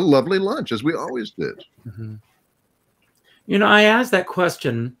just had a lovely lunch, as we always did. Mm-hmm. I asked that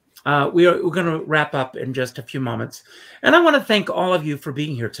question. We're going to wrap up in just a few moments, and I want to thank all of you for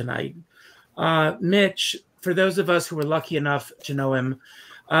being here tonight. Mitch, for those of us who were lucky enough to know him,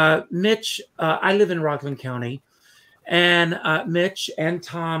 Mitch, I live in Rockland County, and Mitch and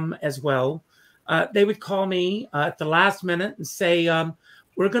Tom as well, they would call me at the last minute and say,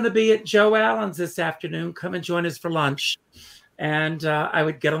 we're going to be at Joe Allen's this afternoon. Come and join us for lunch. And I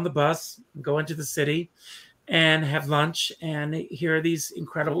would get on the bus, go into the city, and have lunch and hear these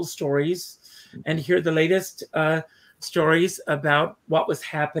incredible stories and hear the latest stories about what was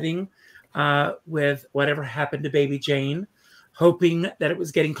happening with whatever happened to Baby Jane, hoping that it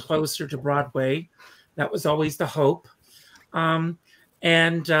was getting closer to Broadway. That was always the hope. And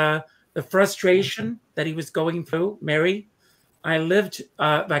the frustration that he was going through, Mary, I lived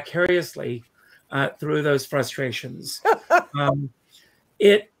vicariously through those frustrations.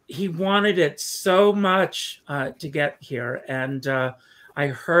 He wanted it so much to get here, and I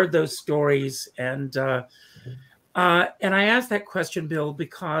heard those stories, and I asked that question, Bill,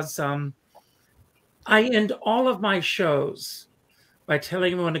 because I end all of my shows by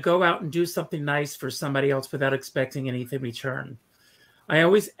telling everyone to go out and do something nice for somebody else without expecting anything in return. I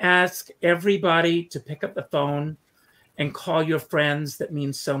always ask everybody to pick up the phone and call your friends that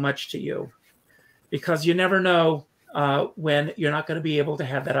mean so much to you, because you never know when you're not going to be able to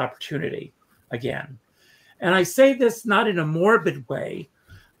have that opportunity again. And I say this not in a morbid way,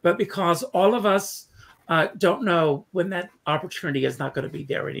 but because all of us don't know when that opportunity is not going to be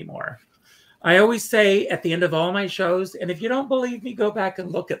there anymore. I always say at the end of all my shows, and if you don't believe me, go back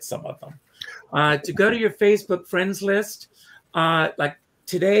and look at some of them, to go to your Facebook friends list. Like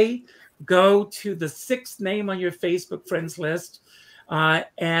today, go to the 6th name on your Facebook friends list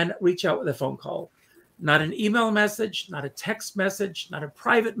and reach out with a phone call. Not an email message, not a text message, not a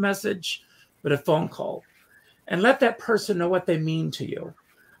private message, but a phone call. And let that person know what they mean to you.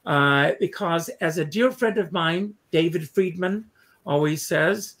 Because as a dear friend of mine, David Friedman, always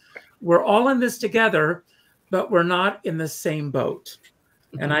says, we're all in this together, but we're not in the same boat.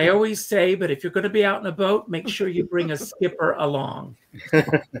 And I always say, but if you're going to be out in a boat, make sure you bring a skipper along.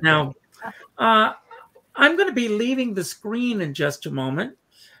 Now, I'm going to be leaving the screen in just a moment,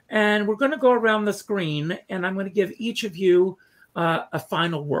 and we're going to go around the screen, and I'm going to give each of you a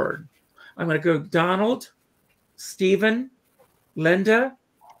final word. I'm going to go Donald, Stephen, Linda,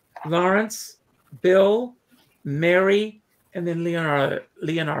 Lawrence, Bill, Mary, and then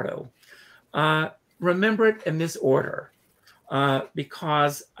Leonardo. Remember it in this order,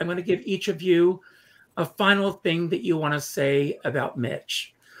 because I'm going to give each of you a final thing that you want to say about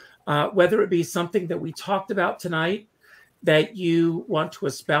Mitch. Whether it be something that we talked about tonight that you want to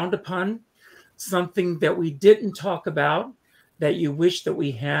expound upon, something that we didn't talk about that you wish that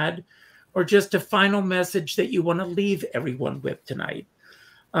we had, or just a final message that you want to leave everyone with tonight.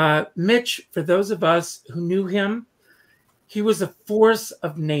 Mitch, for those of us who knew him, he was a force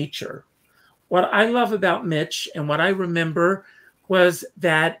of nature. What I love about Mitch and what I remember was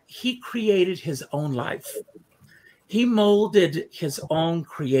that he created his own life. He molded his own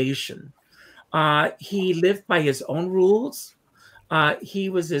creation. He lived by his own rules. He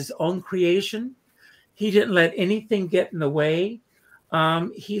was his own creation. He didn't let anything get in the way.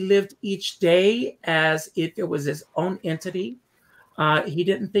 He lived each day as if it was his own entity. He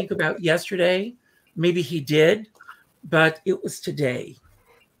didn't think about yesterday. Maybe he did, but it was today.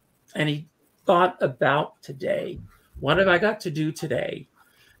 And he thought about today. What have I got to do today?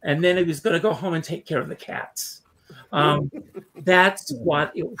 And then he was going to go home and take care of the cats. That's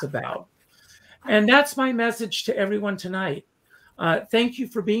what it was about. And that's my message to everyone tonight. Thank you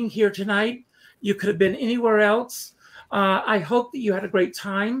for being here tonight. You could have been anywhere else. I hope that you had a great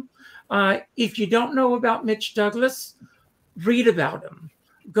time. If you don't know about Mitch Douglas, read about him.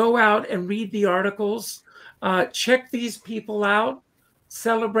 Go out and read the articles. Check these people out.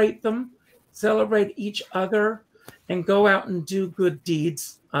 Celebrate them. Celebrate each other. And go out and do good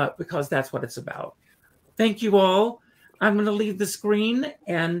deeds, because that's what it's about. Thank you all. I'm going to leave the screen,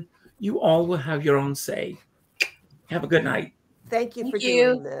 and you all will have your own say. Have a good night. Thank you for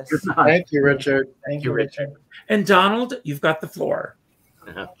doing this. Thank you, Richard. Thank you, Richard. And Donald, you've got the floor.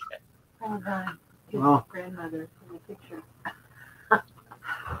 Hold on. Well, Grandmother in the picture.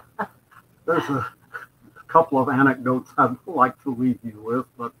 there's a couple of anecdotes I'd like to leave you with,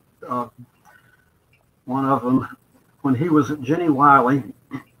 but one of them, when he was at Jenny Wiley,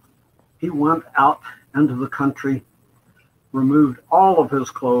 he went out into the country, removed all of his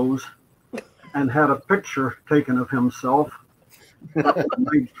clothes, and had a picture taken of himself that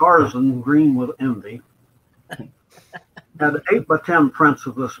made Tarzan green with envy. Had 8 by 10 prints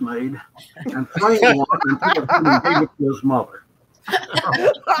of this made, and framed one and gave it to his mother.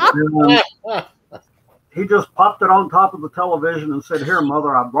 And he just popped it on top of the television and said, "Here,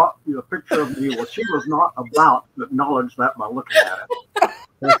 Mother, I brought you a picture of me." Well, she was not about to acknowledge that by looking at it.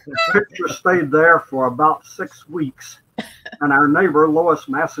 The picture stayed there for about 6 weeks. And our neighbor, Lois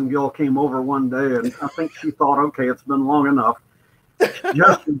Massengill, came over one day, and I think she thought, okay, it's been long enough. She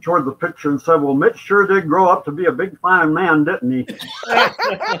gestured toward the picture and said, "Well, Mitch sure did grow up to be a big, fine man, didn't he?"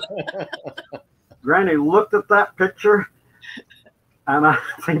 Granny looked at that picture, and I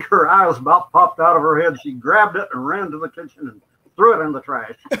think her eyes about popped out of her head. She grabbed it and ran to the kitchen and threw it in the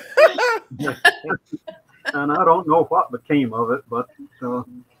trash. And I don't know what became of it, but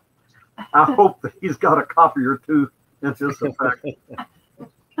I hope that he's got a copy or two in his effect.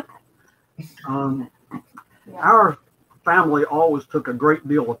 Our family always took a great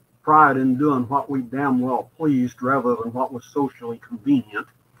deal of pride in doing what we damn well pleased rather than what was socially convenient.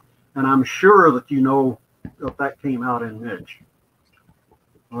 And I'm sure that you know that that came out in Mitch.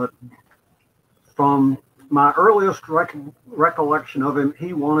 But from my earliest recollection of him,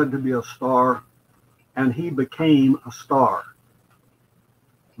 he wanted to be a star, and he became a star.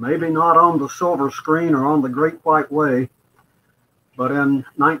 Maybe not on the silver screen or on the Great White Way, but in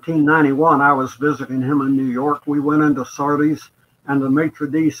 1991, I was visiting him in New York. We went into Sardi's, and the maitre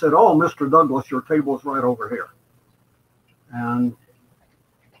d' said, "Oh, Mr. Douglas, your table's right over here." And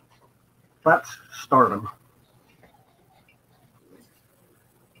that's stardom.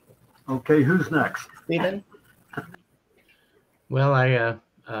 Okay, who's next? Stephen? Well, I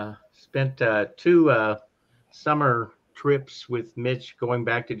spent 2 summer trips with Mitch going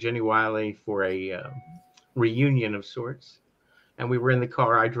back to Jenny Wiley for a reunion of sorts. And we were in the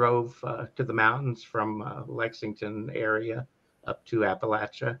car. I drove to the mountains from Lexington area up to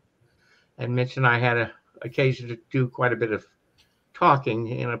Appalachia. And Mitch and I had an occasion to do quite a bit of talking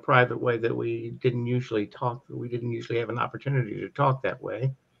in a private way that we didn't usually talk. We didn't usually have an opportunity to talk that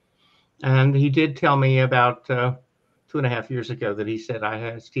way. And he did tell me about 2.5 years ago that he said,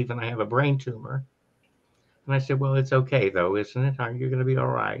 Stephen, I have a brain tumor. And I said, well, it's okay, though, isn't it? You're going to be all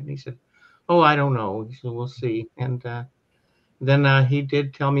right. And he said, oh, I don't know. He said, we'll see. And then he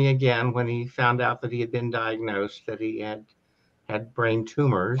did tell me again when he found out that he had been diagnosed that he had brain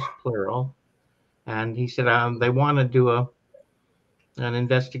tumors, plural. And he said, they want to do an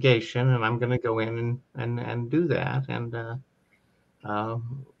investigation, and I'm going to go in and do that. And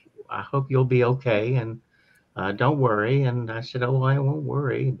I hope you'll be okay. And don't worry. And I said, oh, I won't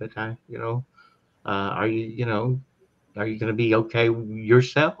worry. But are you going to be okay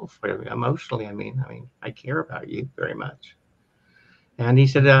yourself emotionally? I mean, I care about you very much. And he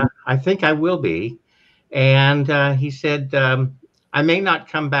said, I think I will be. And he said, I may not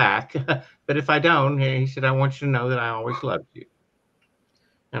come back, but if I don't, he said, I want you to know that I always loved you.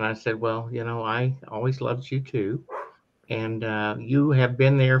 And I said, well, I always loved you too. And you have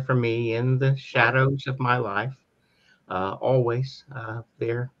been there for me in the shadows of my life, always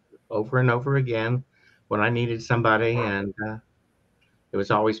there over and over again when I needed somebody. And it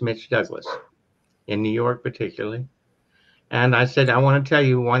was always Mitch Douglas in New York, particularly. And I said, I want to tell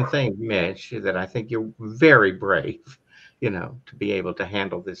you one thing, Mitch, that I think you're very brave, to be able to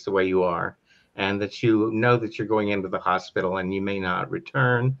handle this the way you are, and that you know that you're going into the hospital and you may not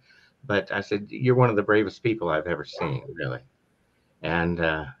return. But I said, you're one of the bravest people I've ever seen, really. And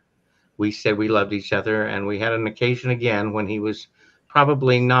we said we loved each other. And we had an occasion again when he was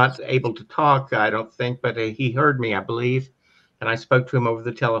probably not able to talk, I don't think, but he heard me, I believe. And I spoke to him over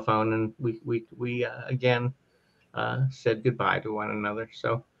the telephone, and we again said goodbye to one another.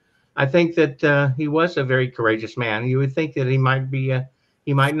 So I think that he was a very courageous man. You would think that he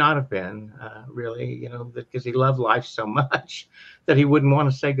might not have been really, because he loved life so much that he wouldn't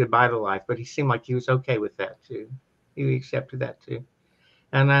want to say goodbye to life. But he seemed like he was okay with that too. He accepted that too.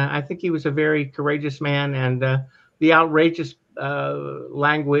 And I think he was a very courageous man. And the outrageous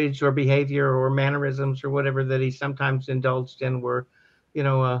language or behavior or mannerisms or whatever that he sometimes indulged in were,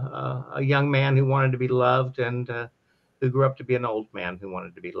 a young man who wanted to be loved, and who grew up to be an old man who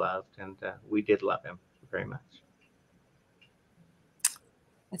wanted to be loved. And we did love him very much.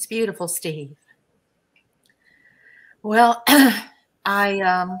 That's beautiful, Steve. Well,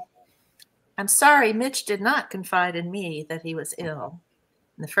 I'm sorry Mitch did not confide in me that he was ill.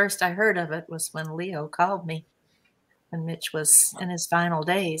 And the first I heard of it was when Leo called me when Mitch was in his final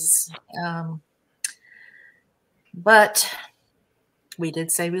days. But we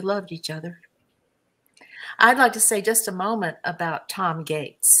did say we loved each other. I'd like to say just a moment about Tom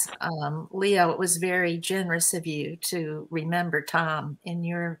Gates. Leo, it was very generous of you to remember Tom in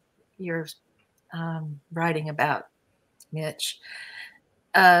your writing about Mitch.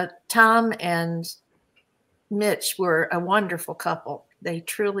 Tom and Mitch were a wonderful couple. They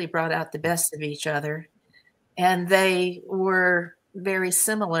truly brought out the best of each other, and they were very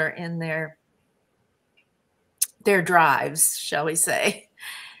similar in their drives, shall we say.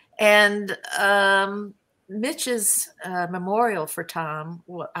 And Mitch's memorial for Tom,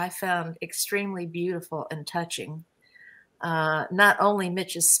 I found extremely beautiful and touching. Not only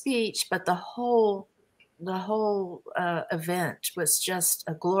Mitch's speech, but the whole event was just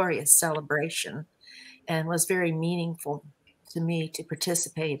a glorious celebration and was very meaningful to me to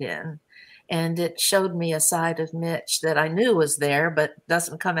participate in. And it showed me a side of Mitch that I knew was there, but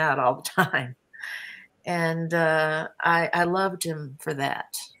doesn't come out all the time. And I loved him for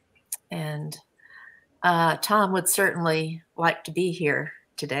that. And Tom would certainly like to be here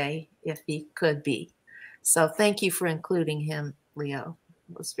today if he could be. So thank you for including him, Leo.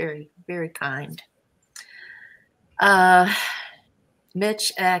 It was very, very kind.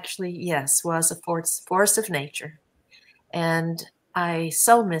 Mitch actually, yes, was a force of nature. And I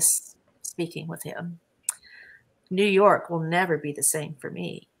so miss speaking with him. New York will never be the same for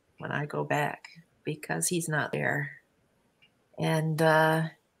me when I go back because he's not there. And there's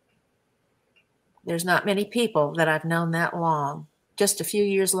not many people that I've known that long, just a few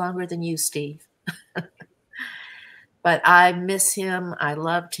years longer than you, Steve. But I miss him. I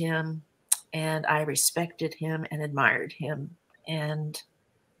loved him, and I respected him and admired him. And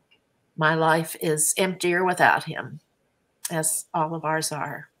my life is emptier without him, as all of ours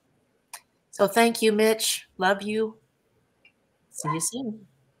are. So thank you, Mitch. Love you. See you soon.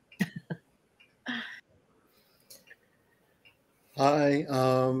 Hi.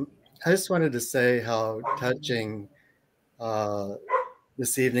 I just wanted to say how touching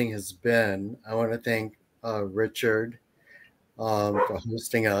this evening has been. I want to thank Richard for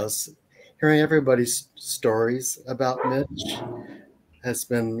hosting us. hearing everybody's stories about Mitch has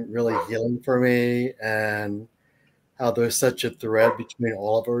been really healing for me, and how there's such a thread between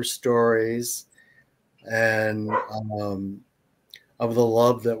all of our stories, and of the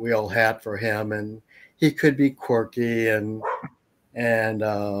love that we all had for him. And he could be quirky and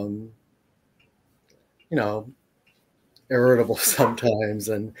you know, irritable sometimes,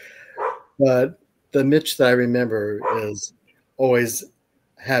 but the Mitch that I remember is always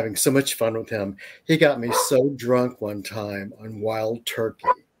having so much fun with him. He got me so drunk one time on wild turkey,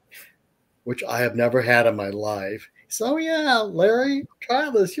 which I have never had in my life. He said, "Oh yeah, Larry,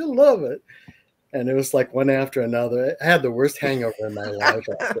 try this, you'll love it." And it was like one after another. I had the worst hangover in my life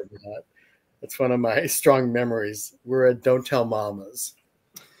after that. It's one of my strong memories. We're at Don't Tell Mamas.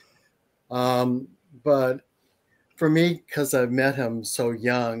 But for me, because I've met him so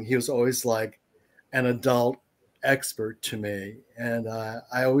young, he was always like an adult expert to me. And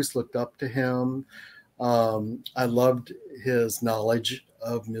I always looked up to him. I loved his knowledge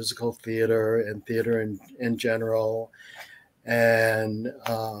of musical theater and theater in general. And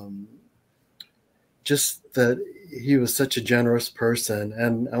just that he was such a generous person.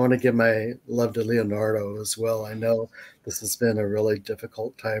 And I want to give my love to Leonardo as well. I know this has been a really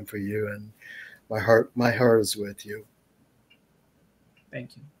difficult time for you, and my heart is with you.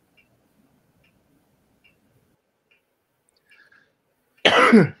 Thank you.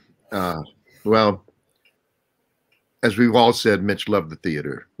 Well, as we've all said, Mitch loved the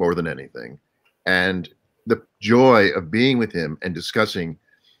theater more than anything. And the joy of being with him and discussing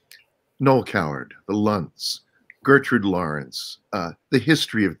Noel Coward, the Luntz, Gertrude Lawrence, the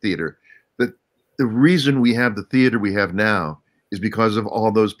history of theater. The reason we have the theater we have now is because of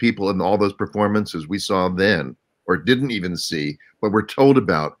all those people and all those performances we saw then, or didn't even see, but were told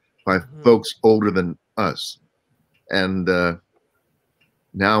about by folks older than us. And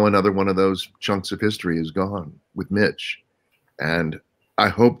now another one of those chunks of history is gone with Mitch. And I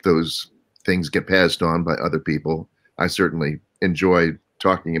hope those things get passed on by other people. I certainly enjoy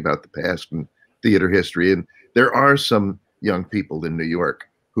talking about the past and theater history. And there are some young people in New York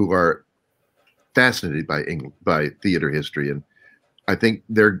who are fascinated by theater history. And I think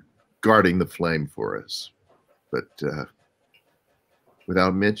they're guarding the flame for us. But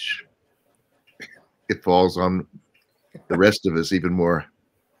without Mitch, it falls on the rest of us even more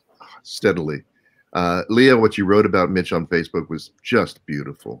steadily. Leah, what you wrote about Mitch on Facebook was just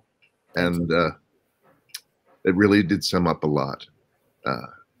beautiful. And it really did sum up a lot.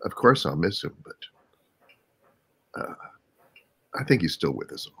 Of course, I'll miss him, but I think he's still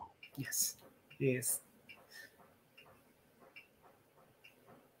with us all. Yes, he is.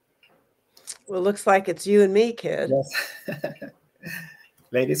 Well, it looks like it's you and me, kid. Yes.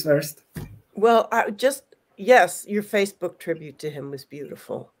 Ladies first. Well, yes, your Facebook tribute to him was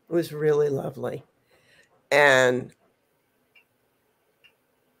beautiful. It was really lovely. And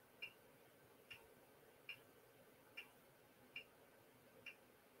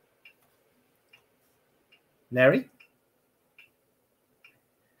Mary?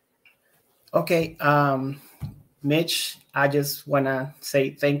 Okay, Mitch, I just want to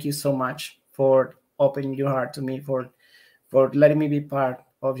say thank you so much for opening your heart to me, for letting me be part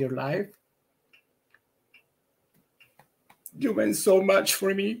of your life. You meant so much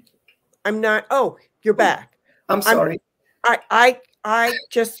for me. I'm not, oh, you're back. I'm sorry. I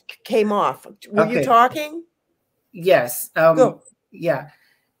just came off. Were you talking? Yes. Go. Yeah.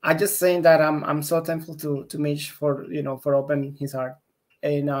 I just saying that I'm so thankful to Mitch for for opening his heart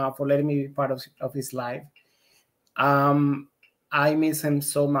and for letting me be part of his life. I miss him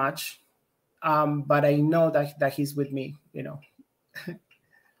so much, but I know that he's with me.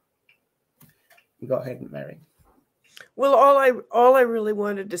 Go ahead, Mary. Well, all I really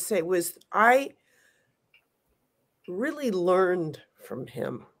wanted to say was I really learned from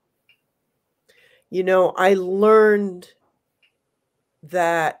him. I learned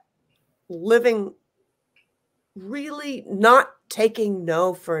that living, really not taking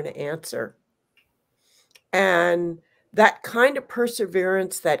no for an answer, and that kind of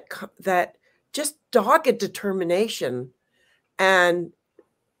perseverance, that just dogged determination, and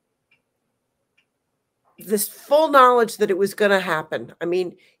this full knowledge that it was going to happen. I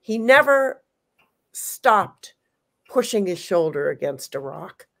mean, he never stopped pushing his shoulder against a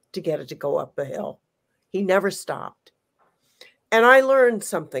rock to get it to go up a hill. He never stopped. And I learned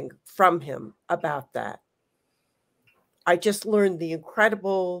something from him about that. I just learned the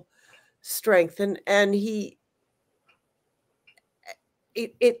incredible strength, and I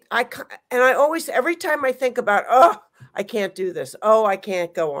always, every time I think about, oh, I can't do this, oh, I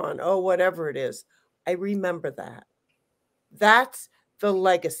can't go on, oh, whatever it is, I remember that. That's the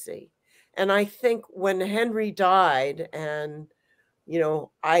legacy. And I think when Henry died, and, you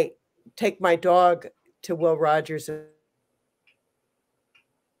know, I take my dog to Will Rogers.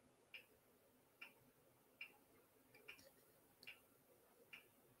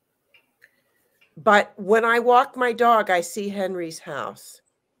 But when I walk my dog, I see Henry's house.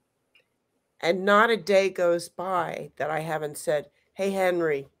 And not a day goes by that I haven't said, hey,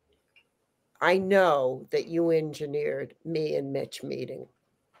 Henry, I know that you engineered me and Mitch meeting.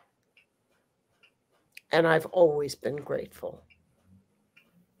 And I've always been grateful.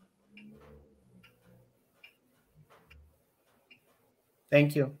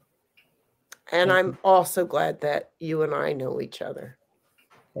 Thank you. And Thank I'm you. also glad that you and I know each other.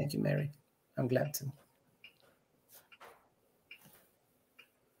 Thank you, Mary. I'm glad to.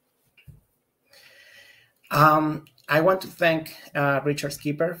 I want to thank Richard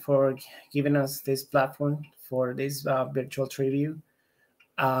Skipper for giving us this platform for this virtual tribute.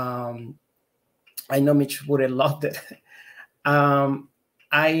 I know Mitch would have loved it. I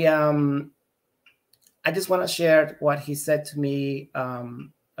just want to share what he said to me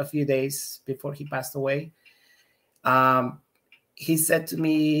a few days before he passed away. He said to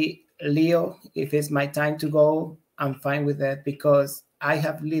me, Leo, if it's my time to go, I'm fine with that, because I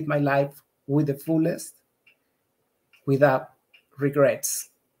have lived my life with the fullest, without regrets.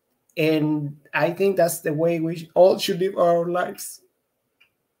 And I think that's the way we all should live our lives.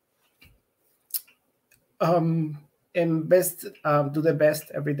 And best, do the best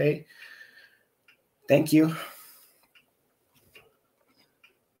every day. Thank you.